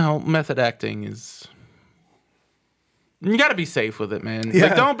 Well, method acting is... You got to be safe with it, man. Yeah.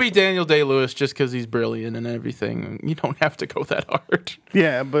 Like, don't be Daniel Day-Lewis just because he's brilliant and everything. You don't have to go that hard.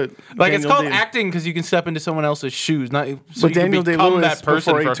 Yeah, but Like, it's called Day- acting because you can step into someone else's shoes, not so But you Daniel can become Day-Lewis, that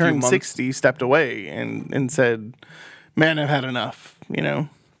person before for he a few turned months. 60, stepped away and said, "Man, I've had enough." You know.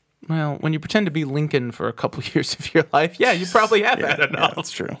 Well, when you pretend to be Lincoln for a couple years of your life, yeah, you probably have had Yeah, enough.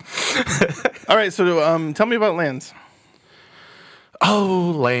 that's true. All right, so tell me about Lands.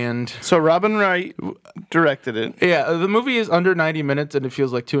 Oh, Land. So Robin Wright directed it. Yeah, the movie is under 90 minutes and it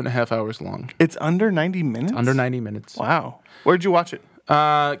feels like 2.5 hours long. It's under 90 minutes? Under 90 minutes. Wow. Where'd you watch it?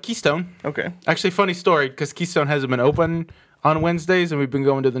 Keystone. Okay. Actually, funny story, because Keystone hasn't been open on Wednesdays, and we've been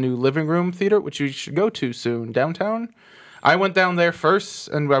going to the new Living Room Theater, which you should go to soon, downtown. I went down there first,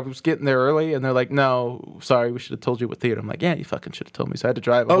 and I was getting there early, and they're like, no, sorry, we should have told you what theater. I'm like, yeah, you fucking should have told me. So I had to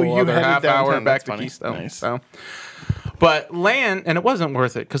drive a whole other headed half hour downtown. back That's to funny. Keystone. Nice. So. But Land, and it wasn't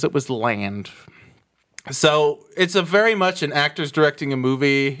worth it, because it was Land. So it's a very much an actor's directing a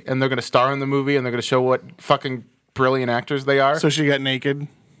movie, and they're going to star in the movie, and they're going to show what fucking brilliant actors they are. So she got naked?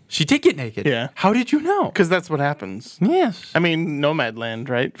 She did get naked. Yeah. How did you know? Because that's what happens. Yes. I mean, Nomadland,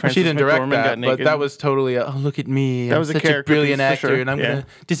 right? She didn't direct McDormand that, got naked. but that was totally a, oh, look at me. That I'm was a such character brilliant piece for actor, sure. and I'm Yeah. going to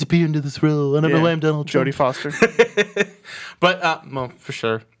disappear into this role, and I don't know why I'm Donald Trump. Jodie Foster. But, well, for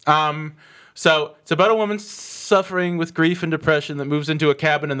sure. So it's about a woman suffering with grief and depression that moves into a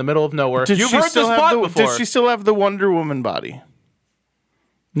cabin in the middle of nowhere. You've heard this plot before. Did she still have the Wonder Woman body?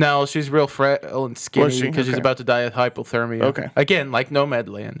 No, she's real frail and Was skinny she? because she's Okay. about to die of hypothermia. Okay. Again, like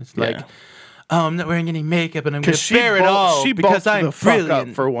Nomadland. It's like, oh, I'm not wearing any makeup and I'm going to She bear it all she because bulked I'm the fuck brilliant.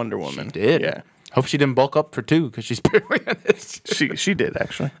 up for Wonder Woman. She did. Yeah. Hope she didn't bulk up for 2 because she's brilliant. She did,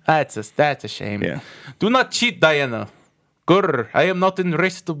 actually. That's a shame. Yeah. Do not cheat, Diana. Grr, I am not in the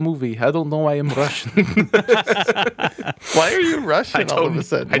rest of the movie. I don't know why I'm Russian. Why are you Russian all of a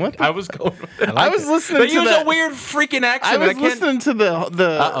sudden? What the- I was going. I was listening They to use that. a weird freaking accent. I was can't- listening to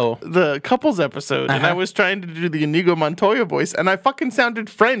Uh-oh. the couples episode, and I Uh-huh. was trying to do the Inigo Montoya voice, and I fucking sounded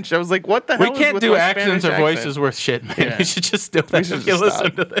French. I was like, "What the hell?" We is can't with do my accents Spanish or accent? voices worth shit, man. Yeah. We should just do that. should if you just listen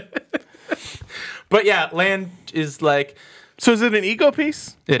stop. to that. But yeah, Land is like So is it an ego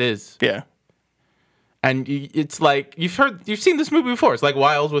piece? it is. Yeah. And it's like you've seen this movie before. It's like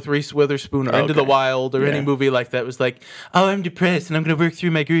Wild with Reese Witherspoon, or Into the Okay. Wild, or any Yeah. movie like that. It was like, oh, I'm depressed, and I'm going to work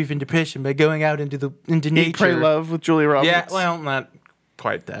through my grief and depression by going out into nature. Eat, Pray, Love with Julia Roberts. Yeah, well, not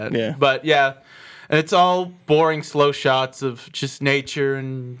quite that. Yeah. But yeah, and it's all boring, slow shots of just nature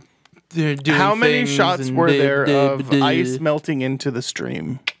and they're doing How many things shots and were there of da. ice melting into the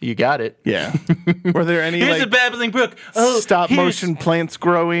stream? You got it. Yeah. Were there any Here's like a babbling brook. Oh, stop here's- motion plants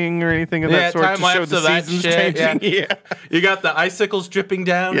growing or anything of Yeah, that sort to show time-lapse the of that seasons shit, changing? Yeah. You got the icicles dripping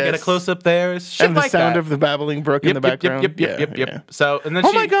down. You got a Yes. close up there. It's shit And the like sound that. of the babbling brook in the background. Yep. Yeah. So and then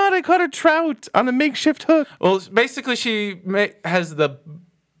Oh she, my god, I caught a trout on a makeshift hook. Well, basically, she has the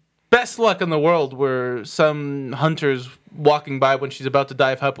best luck in the world where some hunter's walking by when she's about to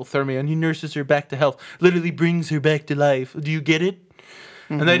die of hypothermia and he nurses her back to health, literally brings her back to life. Do you get it?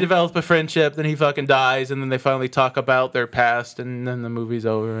 And they develop a friendship, then he fucking dies, and then they finally talk about their past, and then the movie's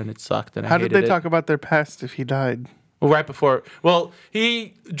over, and it sucked, and I How did hated they it. talk about their past if he died? Well, right before. Well,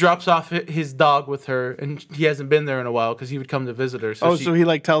 he drops off his dog with her, and he hasn't been there in a while because he would come to visit her. So so he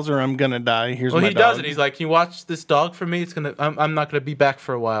like tells her, "I'm gonna die. Here's well, my he dog." does it. He's like, "Can you watch this dog for me? I'm not gonna be back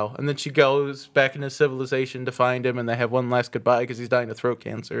for a while." And then she goes back into civilization to find him, and they have one last goodbye because he's dying of throat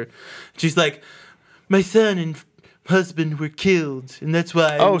cancer. She's like, "My son and husband were killed, and that's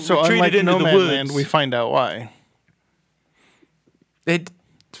why I so retreated unlike into the woods." Nomadland, we find out why. It's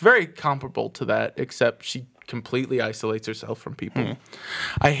very comparable to that, except she completely isolates herself from people.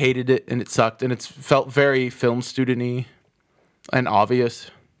 I hated it, and it sucked, and it felt very film student-y and obvious.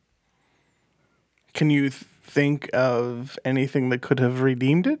 Can you think of anything that could have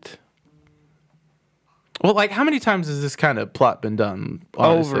redeemed it? Well, like, how many times has this kind of plot been done?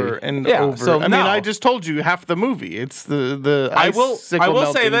 Honestly? Over and Yeah, over. So I mean, I just told you half the movie. It's the I will say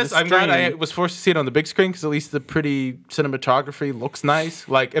melting, this. the I'm glad I stream. was forced to see it on the big screen because at least the pretty cinematography looks nice.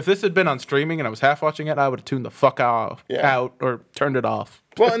 Like, if this had been on streaming and I was half watching it, I would have tuned the fuck out or turned it off.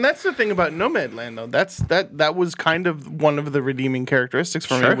 Well, and that's the thing about Nomadland, though. That was kind of one of the redeeming characteristics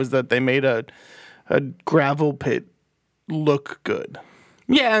for me, was that they made a gravel pit look good.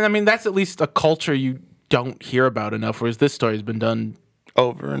 Yeah, and I mean that's at least a culture you don't hear about enough, whereas this story's been done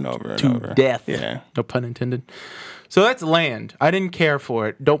Over and over and to over. death. Yeah. No pun intended. So that's Land. I didn't care for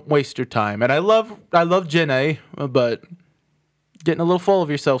it. Don't waste your time. And I love Jenna, but getting a little full of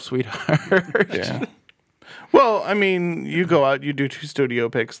yourself, sweetheart. Yeah. Well, I mean, you go out, you do 2 studio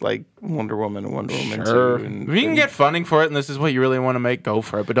picks like Wonder Woman and Wonder Woman 2. And, if you can get funding for it, and this is what you really want to make, go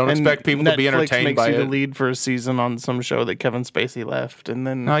for it. But don't expect people to be entertained makes by you it. the lead for a season on some show that Kevin Spacey left, and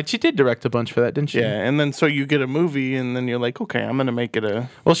then No, she did direct a bunch for that, didn't she? yeah, and then so you get a movie, and then you're like, okay, I'm gonna make it a.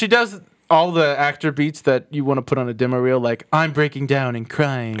 Well, she does all the actor beats that you want to put on a demo reel, like I'm breaking down and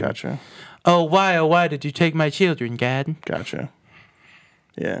crying. Gotcha. Oh, why did you take my children, Gad? Gotcha.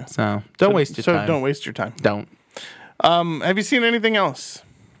 Yeah. So don't waste your time. So don't waste your time. Don't. Have you seen anything else?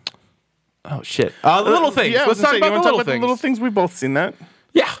 Oh shit. The little things. Yeah, Let's talk about the little things. the little things. We've both seen that.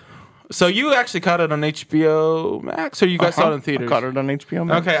 Yeah. So you actually caught it on HBO Max, or you guys saw it in theaters? I caught it on HBO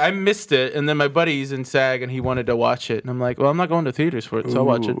Max. Okay, I missed it, and then my buddy's in SAG, and he wanted to watch it, and I'm like, well, I'm not going to theaters for it, so I'll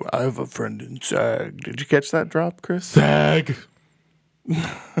watch it. Ooh, I have a friend in SAG. Did you catch that drop, Chris? SAG.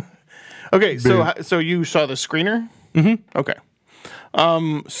 Okay, so you saw the screener? Mm-hmm. Okay.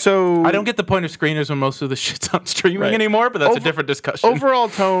 So I don't get the point of screeners when most of the shit's on streaming anymore, but that's a different discussion. Overall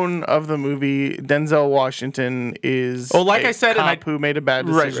tone of the movie, Denzel Washington is like I said, cop who made a bad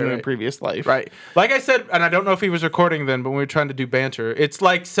decision in a previous life. Right. Like I said, and I don't know if he was recording then, but when we were trying to do banter, it's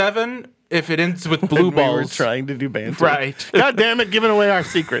like 7 if it ends with blue balls. We were trying to do banter. Right. God damn it, giving away our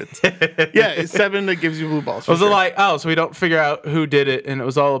secrets. Yeah, it's 7 that gives you blue balls. Was it like, so we don't figure out who did it, and it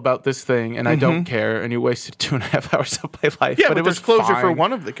was all about this thing, and I don't care, and you wasted 2.5 hours of my life. Yeah, but it was there's closure for fine.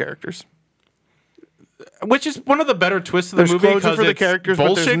 one of the characters. Which is one of the better twists of the There's movie. closure for the it's characters,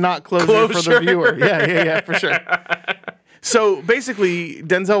 bullshit. but there's not closure for the viewer. Yeah, for sure. So basically,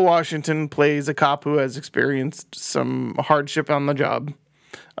 Denzel Washington plays a cop who has experienced some hardship on the job.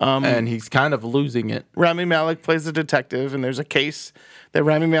 And he's kind of losing it. Rami Malek plays a detective, and there's a case that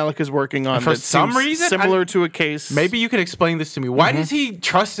Rami Malek is working on. For that some seems reason, similar to a case. Maybe you can explain this to me. Why does he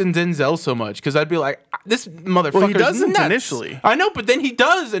trust in Denzel so much? Because I'd be like, this motherfucker. Well, he doesn't nuts. initially. I know, but then he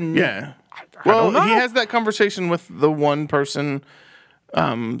does, and Yeah. I don't know. He has that conversation with the one person,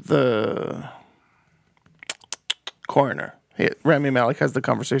 the coroner. Rami Malek has the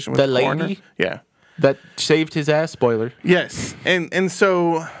conversation with The the coroner. lady? Yeah. that saved his ass. Spoiler. Yes, and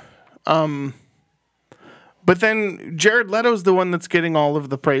so, but then Jared Leto's the one that's getting all of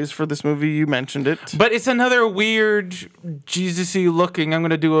the praise for this movie. You mentioned it. But it's another weird, Jesus-y looking. I'm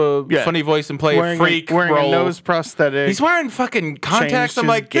gonna do a funny voice and play a freak wearing role. a nose prosthetic. He's wearing fucking contacts. Changed I'm his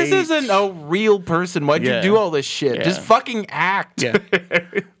like, this gait. isn't a real person. Why'd you do all this shit? Yeah. Just fucking act. Yeah.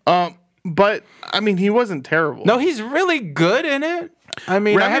 But I mean, he wasn't terrible. No, he's really good in it. I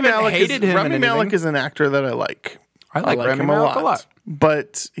mean, I haven't hated him. Rami in Malek anything. is an actor that I like. I like Rami him Malek a lot.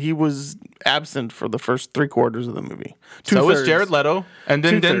 But he was absent for the first 3/4 of the movie. So is Two-thirds. Jared Leto, and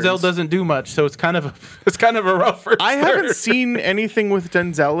then Denzel Two-thirds. doesn't do much. So it's kind of a rough first I third. haven't seen anything with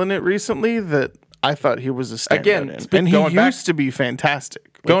Denzel in it recently that I thought he was a standout Again, in. speak- And he going back- used to be fantastic.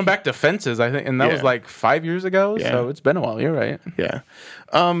 Like, Going back to Fences, I think, and that was Yeah. like 5 years ago. Yeah. So it's been a while. You're right. yeah.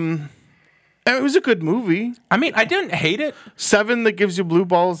 And it was a good movie. I mean, I didn't hate it. 7 that gives you blue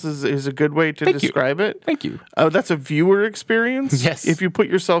balls is a good way to Thank you. describe it. Thank you. That's a viewer experience. Yes. If you put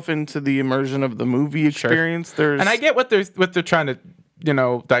yourself into the immersion of the movie experience, there's And I get what they're trying to,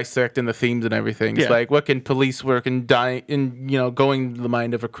 dissect in the themes and everything. It's Yeah. like, what can police work and going to the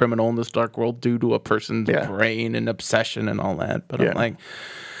mind of a criminal in this dark world do to a person's Yeah. brain and obsession and all that. But Yeah. I'm like,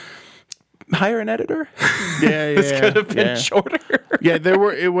 hire an editor. Yeah, This could have been shorter. Yeah,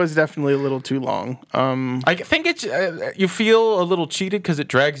 it was definitely a little too long. I think it's you feel a little cheated because it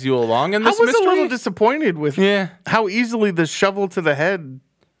drags you along in I this was mystery. a little disappointed with how easily the shovel to the head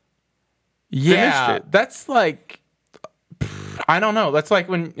finished it. That's like, I don't know. That's like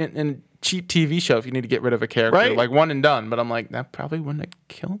when in cheap TV show, if you need to get rid of a character, Right. like one and done. But I'm like, that probably wouldn't have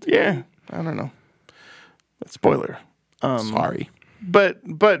killed him. Yeah, I don't know. Spoiler. Sorry.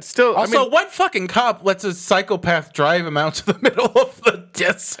 But still, Also, what fucking cop lets a psychopath drive him out to the middle of the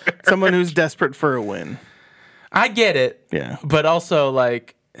desert? someone who's desperate for a win. I get it. Yeah. But also,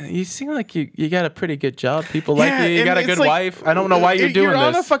 like, you seem like you got a pretty good job. People like you. You and got a it's good like, wife. I don't know why you're doing You're on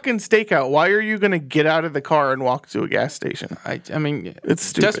a this. fucking stakeout. Why are you going to get out of the car and walk to a gas station? I mean, It's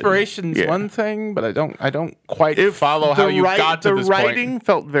stupid. desperation's Yeah. one thing, but I don't quite follow how you got to the this writing point.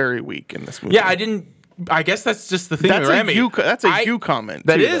 felt very weak in this movie. Yeah, I didn't. I guess that's just the thing That's with a Remy. you comment.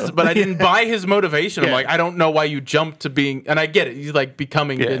 That too, is, though. but I didn't buy his motivation. I'm Yeah. like, I don't know why you jumped to being, and I get it. He's like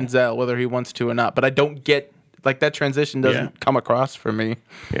becoming Yeah. Denzel, whether he wants to or not. But I don't get like that transition doesn't come across for me.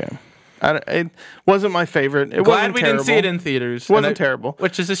 Yeah. It wasn't my favorite. It Glad wasn't we terrible. didn't see it in theaters. Wasn't and terrible.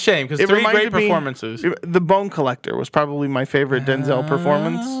 which is a shame because It 3 reminded great me- performances. The Bone Collector was probably my favorite Denzel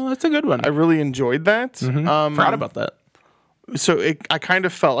performance. Oh, that's a good one. I really enjoyed that. Forgot about that. So I kind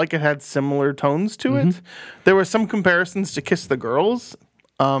of felt like it had similar tones to it. There were some comparisons to Kiss the Girls.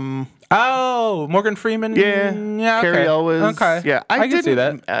 Oh, Morgan Freeman. Yeah, okay. Carrie Elwes. Okay, Yeah, I can see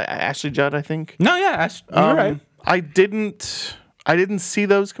that. Ashley Judd, I think. No, yeah, you're right. I didn't see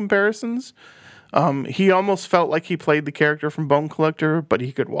those comparisons. He almost felt like he played the character from Bone Collector, but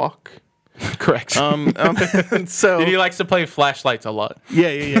he could walk. Correct. And so He likes to play flashlights a lot.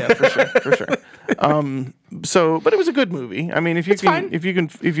 yeah, for sure. But it was a good movie. I mean, if you fine.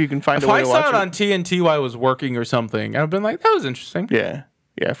 can find If a way I to saw watch it on TNT while I was working or something, I've been like, that was interesting. yeah,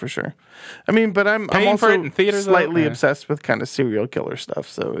 for sure. I mean, but I'm Paying for also it in theaters, though? slightly Yeah. obsessed with kind of serial killer stuff.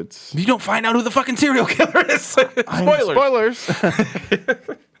 So it's You don't find out who the fucking serial killer is. Spoilers. Spoilers.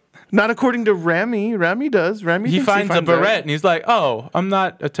 Not according to Rami. Rami does. Rami He thinks finds a out. barrette and he's like, "Oh, I'm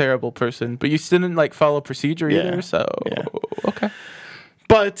not a terrible person, but you still didn't like follow procedure either." So okay.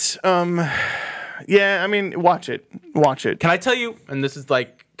 But yeah, I mean, watch it. Can I tell you? And this is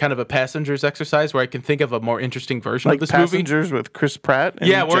like kind of a passenger's exercise where I can think of a more interesting version Like of this movie. Passengers with Chris Pratt. And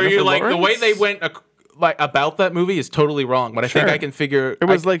Yeah, where Jennifer you like the way Lawrence. they went like about that movie is totally wrong. But I think Sure. I can figure It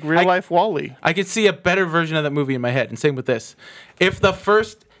was like real life Wall-E. I could see a better version of that movie in my head. And same with this. If the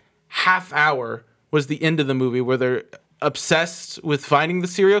first half hour was the end of the movie where they're obsessed with finding the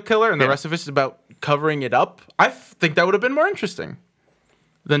serial killer and the rest of it is about covering it up, I think that would have been more interesting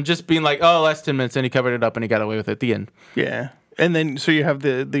than just being like, oh, last 10 minutes and he covered it up and he got away with it at the end. Yeah. And then so you have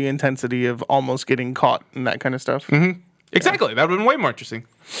the intensity of almost getting caught and that kind of stuff. Mm-hmm. Exactly. That would have been way more interesting.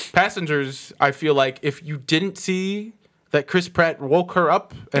 Passengers, I feel like if you didn't see that Chris Pratt woke her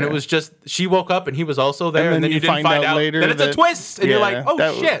up and it was just she woke up and he was also there and then you didn't find out later then it's a that- twist and you're like,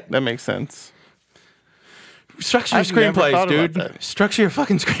 oh shit. That makes sense. Structure your I've never screenplays, thought about dude. that. Structure your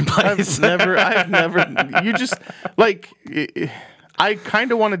fucking screenplays. I've never, you just, like, I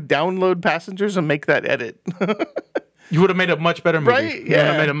kind of want to download Passengers and make that edit. You would have made a much better movie. Right? You would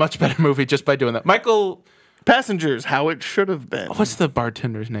have Yeah. made a much better movie just by doing that. Michael, Passengers, how it should have been. what's the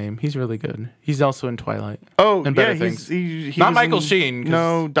bartender's name? He's really good. He's also in Twilight. Oh, and yeah, better things. he Not was Michael in- Sheen, 'cause-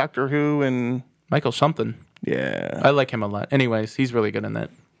 No, Doctor Who and, Michael something. yeah. I like him a lot. Anyways, he's really good in that.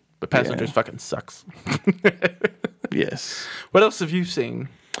 But Passengers fucking sucks. Yes. What else have you seen?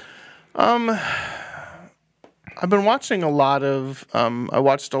 I've been watching a lot of, I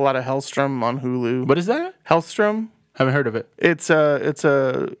watched a lot of Hellstrom on Hulu. What is that? Hellstrom? Haven't heard of it. It's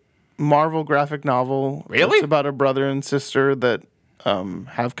a Marvel graphic novel. Really? It's about a brother and sister that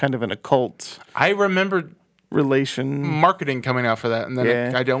have kind of an occult I remember relation. marketing coming out for that, and then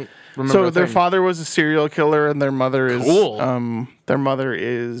Yeah. I don't remember. So a their thing. father was a serial killer, and their mother is Cool. their mother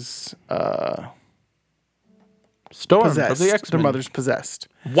is Storm possessed. from the X-Men. Their mother's possessed.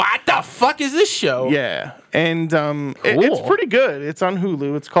 What the fuck is this show? Yeah, and it's Cool. pretty good. It's on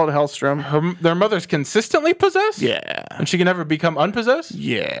Hulu. It's called Hellstrom. Their mother's consistently possessed? Yeah, And she can never become unpossessed?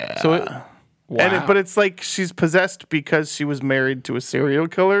 yeah. So it, wow. But it's like she's possessed because she was married to a serial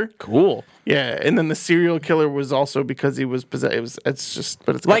killer. cool. Yeah, and then the serial killer was also because he was possessed. It's just,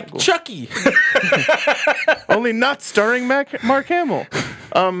 but it's kinda Like cool. Chucky. Only not starring Mark Hamill.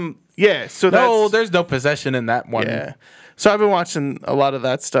 Yeah, so No, that's there's no possession in that one. yeah. So I've been watching a lot of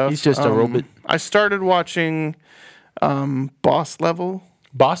that stuff. He's just a robot. I started watching Boss Level.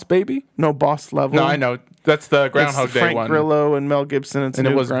 Boss Baby? No, Boss Level. No, I know. That's the Groundhog It's Day Frank one. Grillo and Mel Gibson. It's And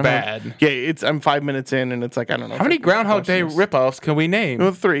a it new was Groundhog. bad. Yeah, I'm 5 minutes in, and it's like, I don't know. How many Groundhog Day ripoffs can we name?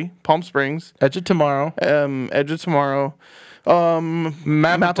 No, 3. Palm Springs, Edge of Tomorrow. Edge of Tomorrow,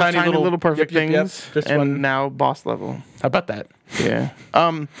 Map of Tiny Little Perfect Yep, yep, Things, Just and one. now Boss Level. How about that? Yeah.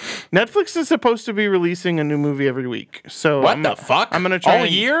 Netflix is supposed to be releasing a new movie every week. So What the fuck? I'm gonna try All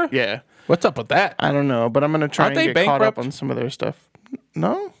year? Yeah. What's up with that? I don't know, but I'm gonna try Aren't and they get caught up bankrupt? on some of their stuff.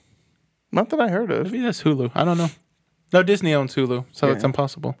 No, not that I heard of. Maybe that's Hulu. I don't know. No, Disney owns Hulu, so Yeah. it's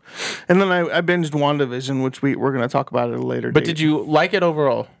impossible. And then I binged WandaVision, which we're gonna talk about at a later But date. did you like it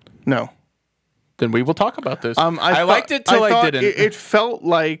overall? No. Then we will talk about this. I liked it till I thought didn't. It felt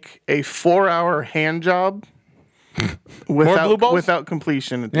like a 4-hour hand job without blue balls? without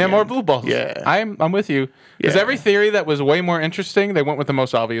completion. At the Yeah, more end. blue balls. Yeah. I'm with you. Because Yeah. every theory that was way more interesting, they went with the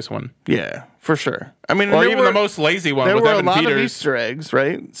most obvious one, Yeah, for sure. I mean, or there even were, the most lazy one There with were Evan a lot Peters. of Easter eggs,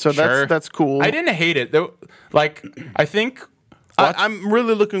 right? So Sure. that's cool. I didn't hate it. I think. I'm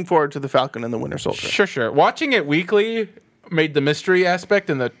really looking forward to the Falcon and the Winter Soldier. Sure. Watching it weekly made the mystery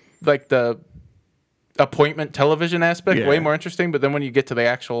aspect and the appointment television aspect Yeah. way more interesting. But then when you get to the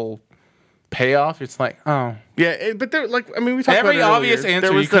actual payoff, it's like, oh, Yeah, but there, like, I mean, we talked Every about it obvious earlier. answer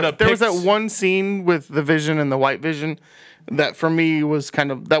There you was could that, have There was that picked. one scene with the Vision and the White Vision that for me was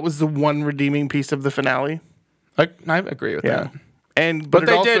that was the one redeeming piece of the finale. I agree with Yeah, that. and But it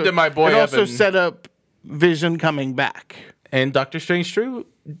they also, did to my boy It also Evan. set up Vision coming back. And Doctor Strange 2,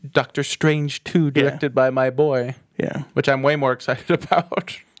 directed by my boy, Yeah, which I'm way more excited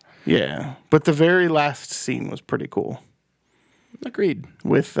about. yeah. But the very last scene was pretty cool Agreed.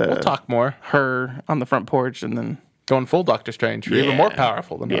 with We'll talk more. her on the front porch, and then Going full Doctor Strange. You're even more Yeah.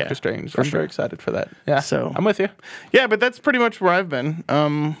 powerful than Yeah, Doctor Strange. for I'm sure. very excited for that. Yeah. So- I'm with you. yeah. But that's pretty much where I've been.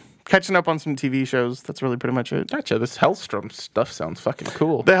 Catching up on some TV shows. That's really pretty much it. Gotcha. This Hellstrom stuff sounds fucking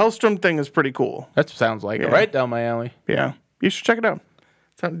cool. The Hellstrom thing is pretty cool. That sounds like Yeah. right down my alley. Yeah, you should check it out.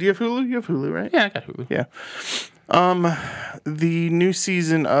 Do you have Hulu? You have Hulu, right? Yeah, I got Hulu. Yeah. The new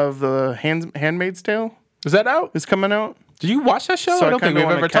season of the Handmaid's Tale Is that out? is coming out. Did you watch that show? I don't think kinda we've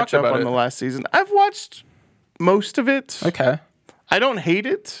wanna ever catch talked up about on it. the last season. I've watched most of it. Okay. I don't hate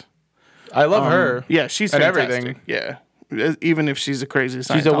it. I love her. Yeah, she's And fantastic. everything. Yeah, even if she's a crazy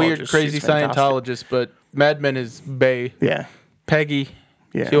Scientologist. She's a weird, crazy she's fantastic. Scientologist, but Mad Men is Bay. Yeah, Peggy.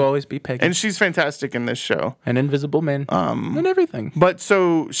 yeah. She'll always be Peggy. And she's fantastic in this show. An Invisible Man. And everything. But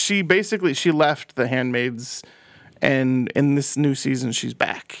so she left the Handmaids, and in this new season she's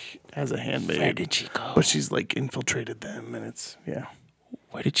back as a handmaid. Where did she go? But she's like infiltrated them, and it's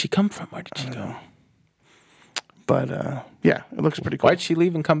Where did she come from? Where did she go? But yeah, it looks pretty cool. Why'd she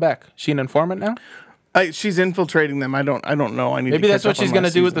leave and come back? She an informant now? She's infiltrating them. I don't know. I need Maybe to that's catch what up on she's going to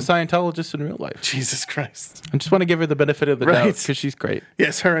last do with the season. Scientologist in real life. Jesus Christ. I just want to give her the benefit of the doubt Right. because she's great.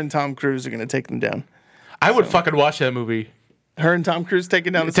 Yes, her and Tom Cruise are going to take them down. I would fucking watch that movie. Her and Tom Cruise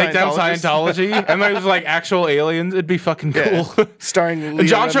taking down the Take down Scientologists? Scientology and there's like actual aliens. It'd be fucking Yeah. cool. Starring Leah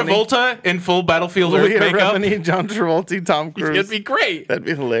John Remini. Travolta in full Battlefield Earth Leah makeup. Remini, John Travolta, Tom Cruise. It'd be great. That'd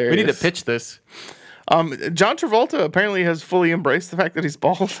be hilarious. We need to pitch this. John Travolta apparently has fully embraced the fact that he's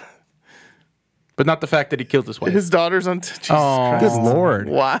bald. But not the fact that he killed his wife. His daughter's on. Jesus Aw. Christ. Good lord.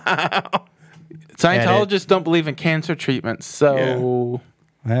 Wow. Scientologists don't believe in cancer treatment, so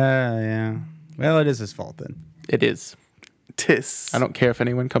Yeah. Well, it is his fault then. it is. Tis. I don't care if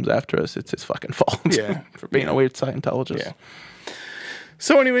anyone comes after us. It's his fucking fault Yeah. for being a weird Scientologist. Yeah.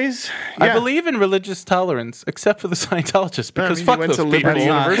 So, anyways, I yeah. believe in religious tolerance, except for the Scientologists, because you fuck went those to people. Liberty That's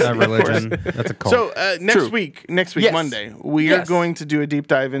not University, a of course. religion. That's a cult. So next week, Yes. Monday, we are Yes. going to do a deep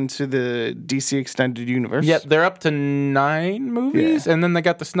dive into the DC Extended Universe. Yep, they're up to 9 movies, and then they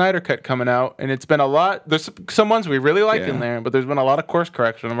got the Snyder Cut coming out, and it's been a lot. There's some ones we really liked in Yeah. there, but there's been a lot of course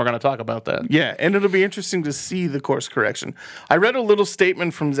correction, and we're going to talk about that. Yeah, and it'll be interesting to see the course correction. I read a little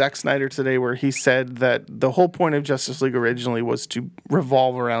statement from Zack Snyder today where he said that the whole point of Justice League originally was to revolve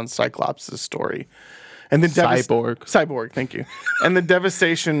around Cyclops' story. And the Cyborg, thank you. And the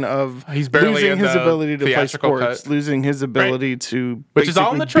devastation of He's barely losing in his the ability to play theatrical sports, cut. losing his ability to Which is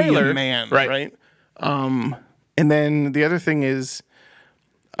all in the basically be a trailer. man, Right. right? And then the other thing is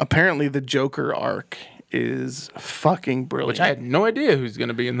apparently the Joker arc is fucking brilliant. Which I had no idea who's going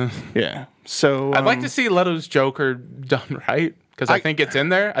to be in this. Yeah. So I'd like to see Leto's Joker done right, because I think it's in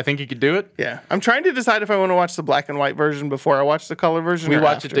there. I think he could do it. Yeah, I'm trying to decide if I want to watch the black and white version before I watch the color version. We or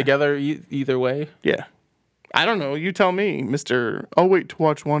watch it after. together either way. Yeah, I don't know. You tell me, Mister. I'll wait to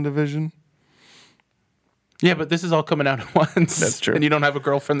watch WandaVision. Yeah, but this is all coming out at once. That's true. And you don't have a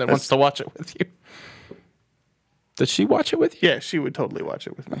girlfriend that wants to watch it with you. Does she watch it with you? Yeah, she would totally watch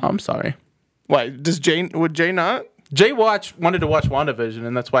it with me. I'm sorry. Why? Would Jay not? Jay wanted to watch WandaVision,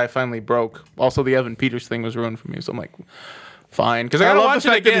 and that's why I finally broke. Also, the Evan Peters thing was ruined for me, so I'm like, fine. Because I gotta love watch the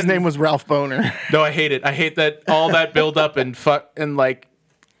it fact that again. his name was Ralph Boner. No, I hate it. I hate that all that build up and like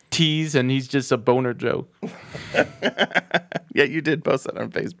tease, and he's just a boner joke. Yeah, you did post that on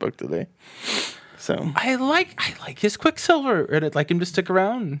Facebook today. So I like his Quicksilver, and I'd like him to stick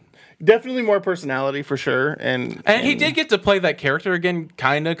around. definitely more personality for sure, and he did get to play that character again,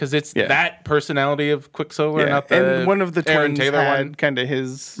 kind of, because it's Yeah. that personality of Quicksilver, yeah. not the And one of the Aaron twins Taylor had one. kind of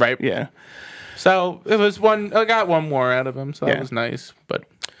his Right. Yeah. So it was one. I got one more out of him, so that Yeah. was nice. But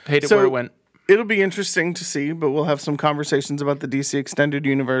hate it So where it went. it'll be interesting to see, but we'll have some conversations about the DC extended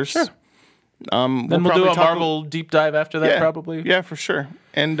universe. Sure. Then we'll do a Marvel deep dive after that, probably. Yeah, for sure.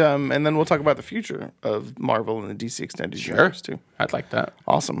 And then we'll talk about the future of Marvel and the DC extended universe too. I'd like that.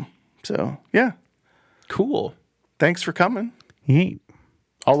 Awesome. So yeah, Cool. thanks for coming, He ain't.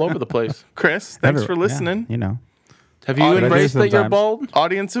 All over the place. Chris. Thanks for Yeah, listening. you know. Have you I do embraced that you're sometimes. bald?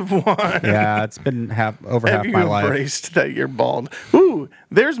 Audience of one. Yeah, it's been over Have half you my life. embraced that you're bald? Ooh,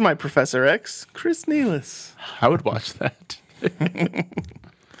 there's my Professor X, Chris Nealis. I would watch that.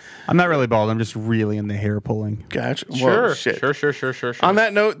 I'm not really bald. I'm just really in the hair pulling. Gotcha. Whoa, shit. Sure. On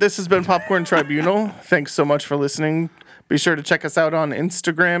that note, this has been Popcorn Tribunal. Thanks so much for listening. Be sure to check us out on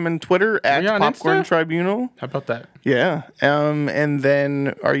Instagram and Twitter at you on Popcorn Insta? Tribunal. How about that? Yeah. And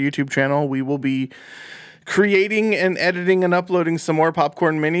then our YouTube channel, we will be creating and editing and uploading some more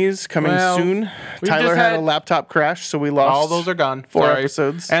Popcorn minis coming Well, soon. we Tyler just had a had- laptop crash, so we lost All those are gone. 4 Sorry.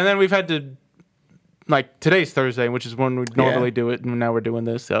 episodes. And then we've had to, like, today's Thursday, which is when we normally do it, and now we're doing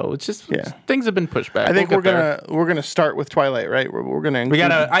this. So it's just things have been pushed back. I think We'll we're get there. gonna start with Twilight, right? We're gonna We include,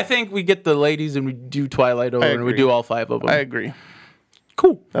 gotta. I think we get the ladies and we do Twilight over, and we agree. do all 5 of them. I agree.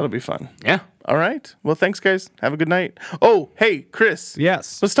 Cool. That'll be fun. Yeah. All right. Well, thanks, guys. Have a good night. Oh, hey, Chris.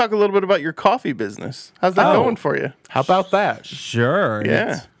 Yes. Let's talk a little bit about your coffee business. How's that Oh. going for you? How about that? Sure.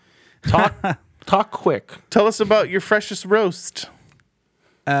 Yeah. Talk quick. Tell us about your freshest roast.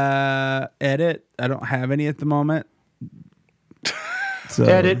 Edit. I don't have any at the moment. So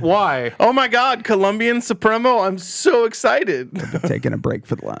Edit. Why? Oh my God, Colombian Supremo. I'm so excited. taking a break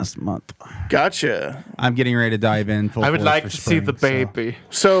for the last month. Gotcha. I'm getting ready to dive in. Full I would force like for to see the spring, so- baby.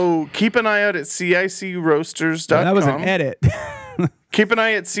 So keep an eye out at cicroasters.com. That was an edit. Keep an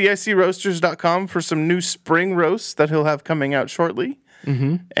eye at cicroasters.com for some new spring roasts that he'll have coming out shortly.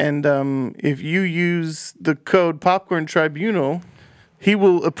 Mm-hmm. And if you use the code Popcorn Tribunal, he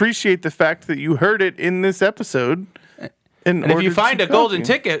will appreciate the fact that you heard it in this episode. And if you find a golden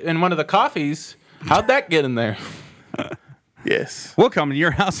ticket in one of the coffees, how'd that get in there? Yes. We'll come to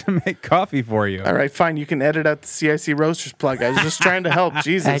your house and make coffee for you. All right, fine. You can edit out the CIC Roasters plug. I was just trying to help.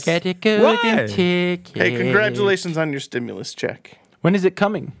 Jesus. a golden Why? ticket. Hey, congratulations on your stimulus check. When is it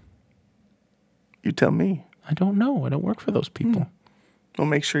coming? You tell me. I don't know. I don't work for those people. We'll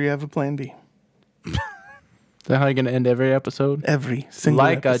make sure you have a plan B. Is that how you're going to end every episode? Every single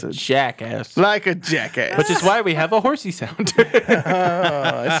Like episode. a jackass. Like a jackass. Which is why we have a horsey sound. Oh,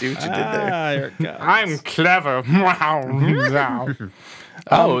 I see what you did there. Here it goes. I'm clever.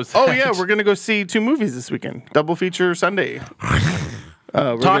 Oh, yeah, we're going to go see 2 movies this weekend. Double feature Sunday.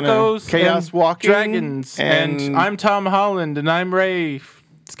 We're Tacos, Chaos and Walking, Dragons, and I'm Tom Holland, and I'm Ray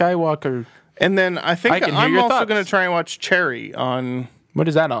Skywalker. And then I think I can hear I'm your also thoughts. going to try and watch Cherry on What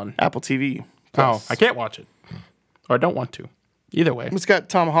is that on? Apple TV. Oh, I can't watch it, or I don't want to. Either way, It's got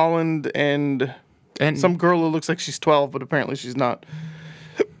Tom Holland and and some girl who looks like she's 12, but apparently she's not.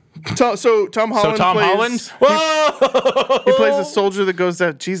 So Tom Holland. Tom plays, Holland. Whoa! He plays a soldier that goes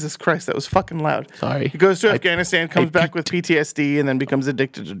out. Jesus Christ, that was fucking loud. Sorry. He goes to Afghanistan, comes back with peeked. PTSD, and then becomes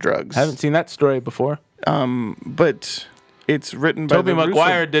addicted to drugs. I haven't seen that story before. But it's written by Toby the Russo-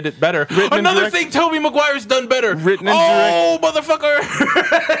 Maguire did it better. and Another direct- thing Toby Maguire's done better. Written and motherfucker!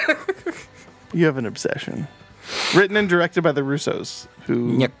 You have an obsession. Written and directed by the Russos,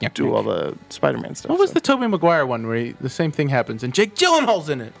 who Yuck, yuck, do yuck. all the Spider-Man stuff. What was so. the Toby Maguire one where the same thing happens and Jake Gyllenhaal's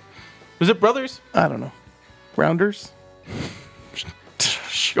in it? Was it Brothers? I don't know. Rounders?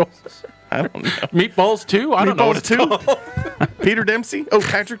 Sure. I don't know. Meatballs 2? I don't know what it's Meatballs called. Peter Dempsey? Oh,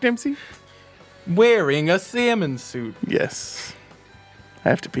 Patrick Dempsey? Wearing a salmon suit. Yes. I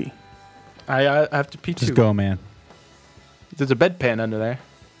have to pee. I have to pee too. Just go, man. There's a bedpan under there.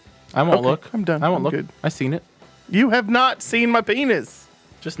 I won't Okay, look. I'm done. I won't I'm look. good. I seen it You have not seen my penis.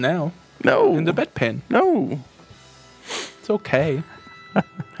 just now No. in the bedpan. No. It's okay.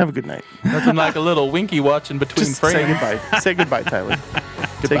 Have a good night. Nothing like a little winky watching between Just frames. say goodbye. Say goodbye, Tyler.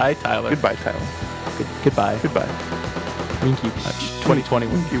 Goodbye, Say Tyler. Goodbye, Tyler. Goodbye. Goodbye. Winky watch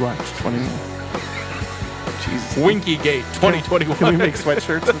 2021. You watch 21. Jesus. Winkygate 2021. Can we make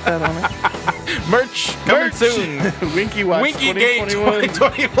sweatshirts with that on it? Merch coming Merch. soon. Winky Watch Winkygate 2021.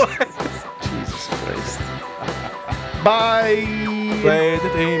 2021. Jesus Christ. Bye. Play the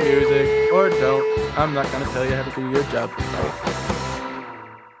theme music or don't. I'm not gonna tell you how to do your job.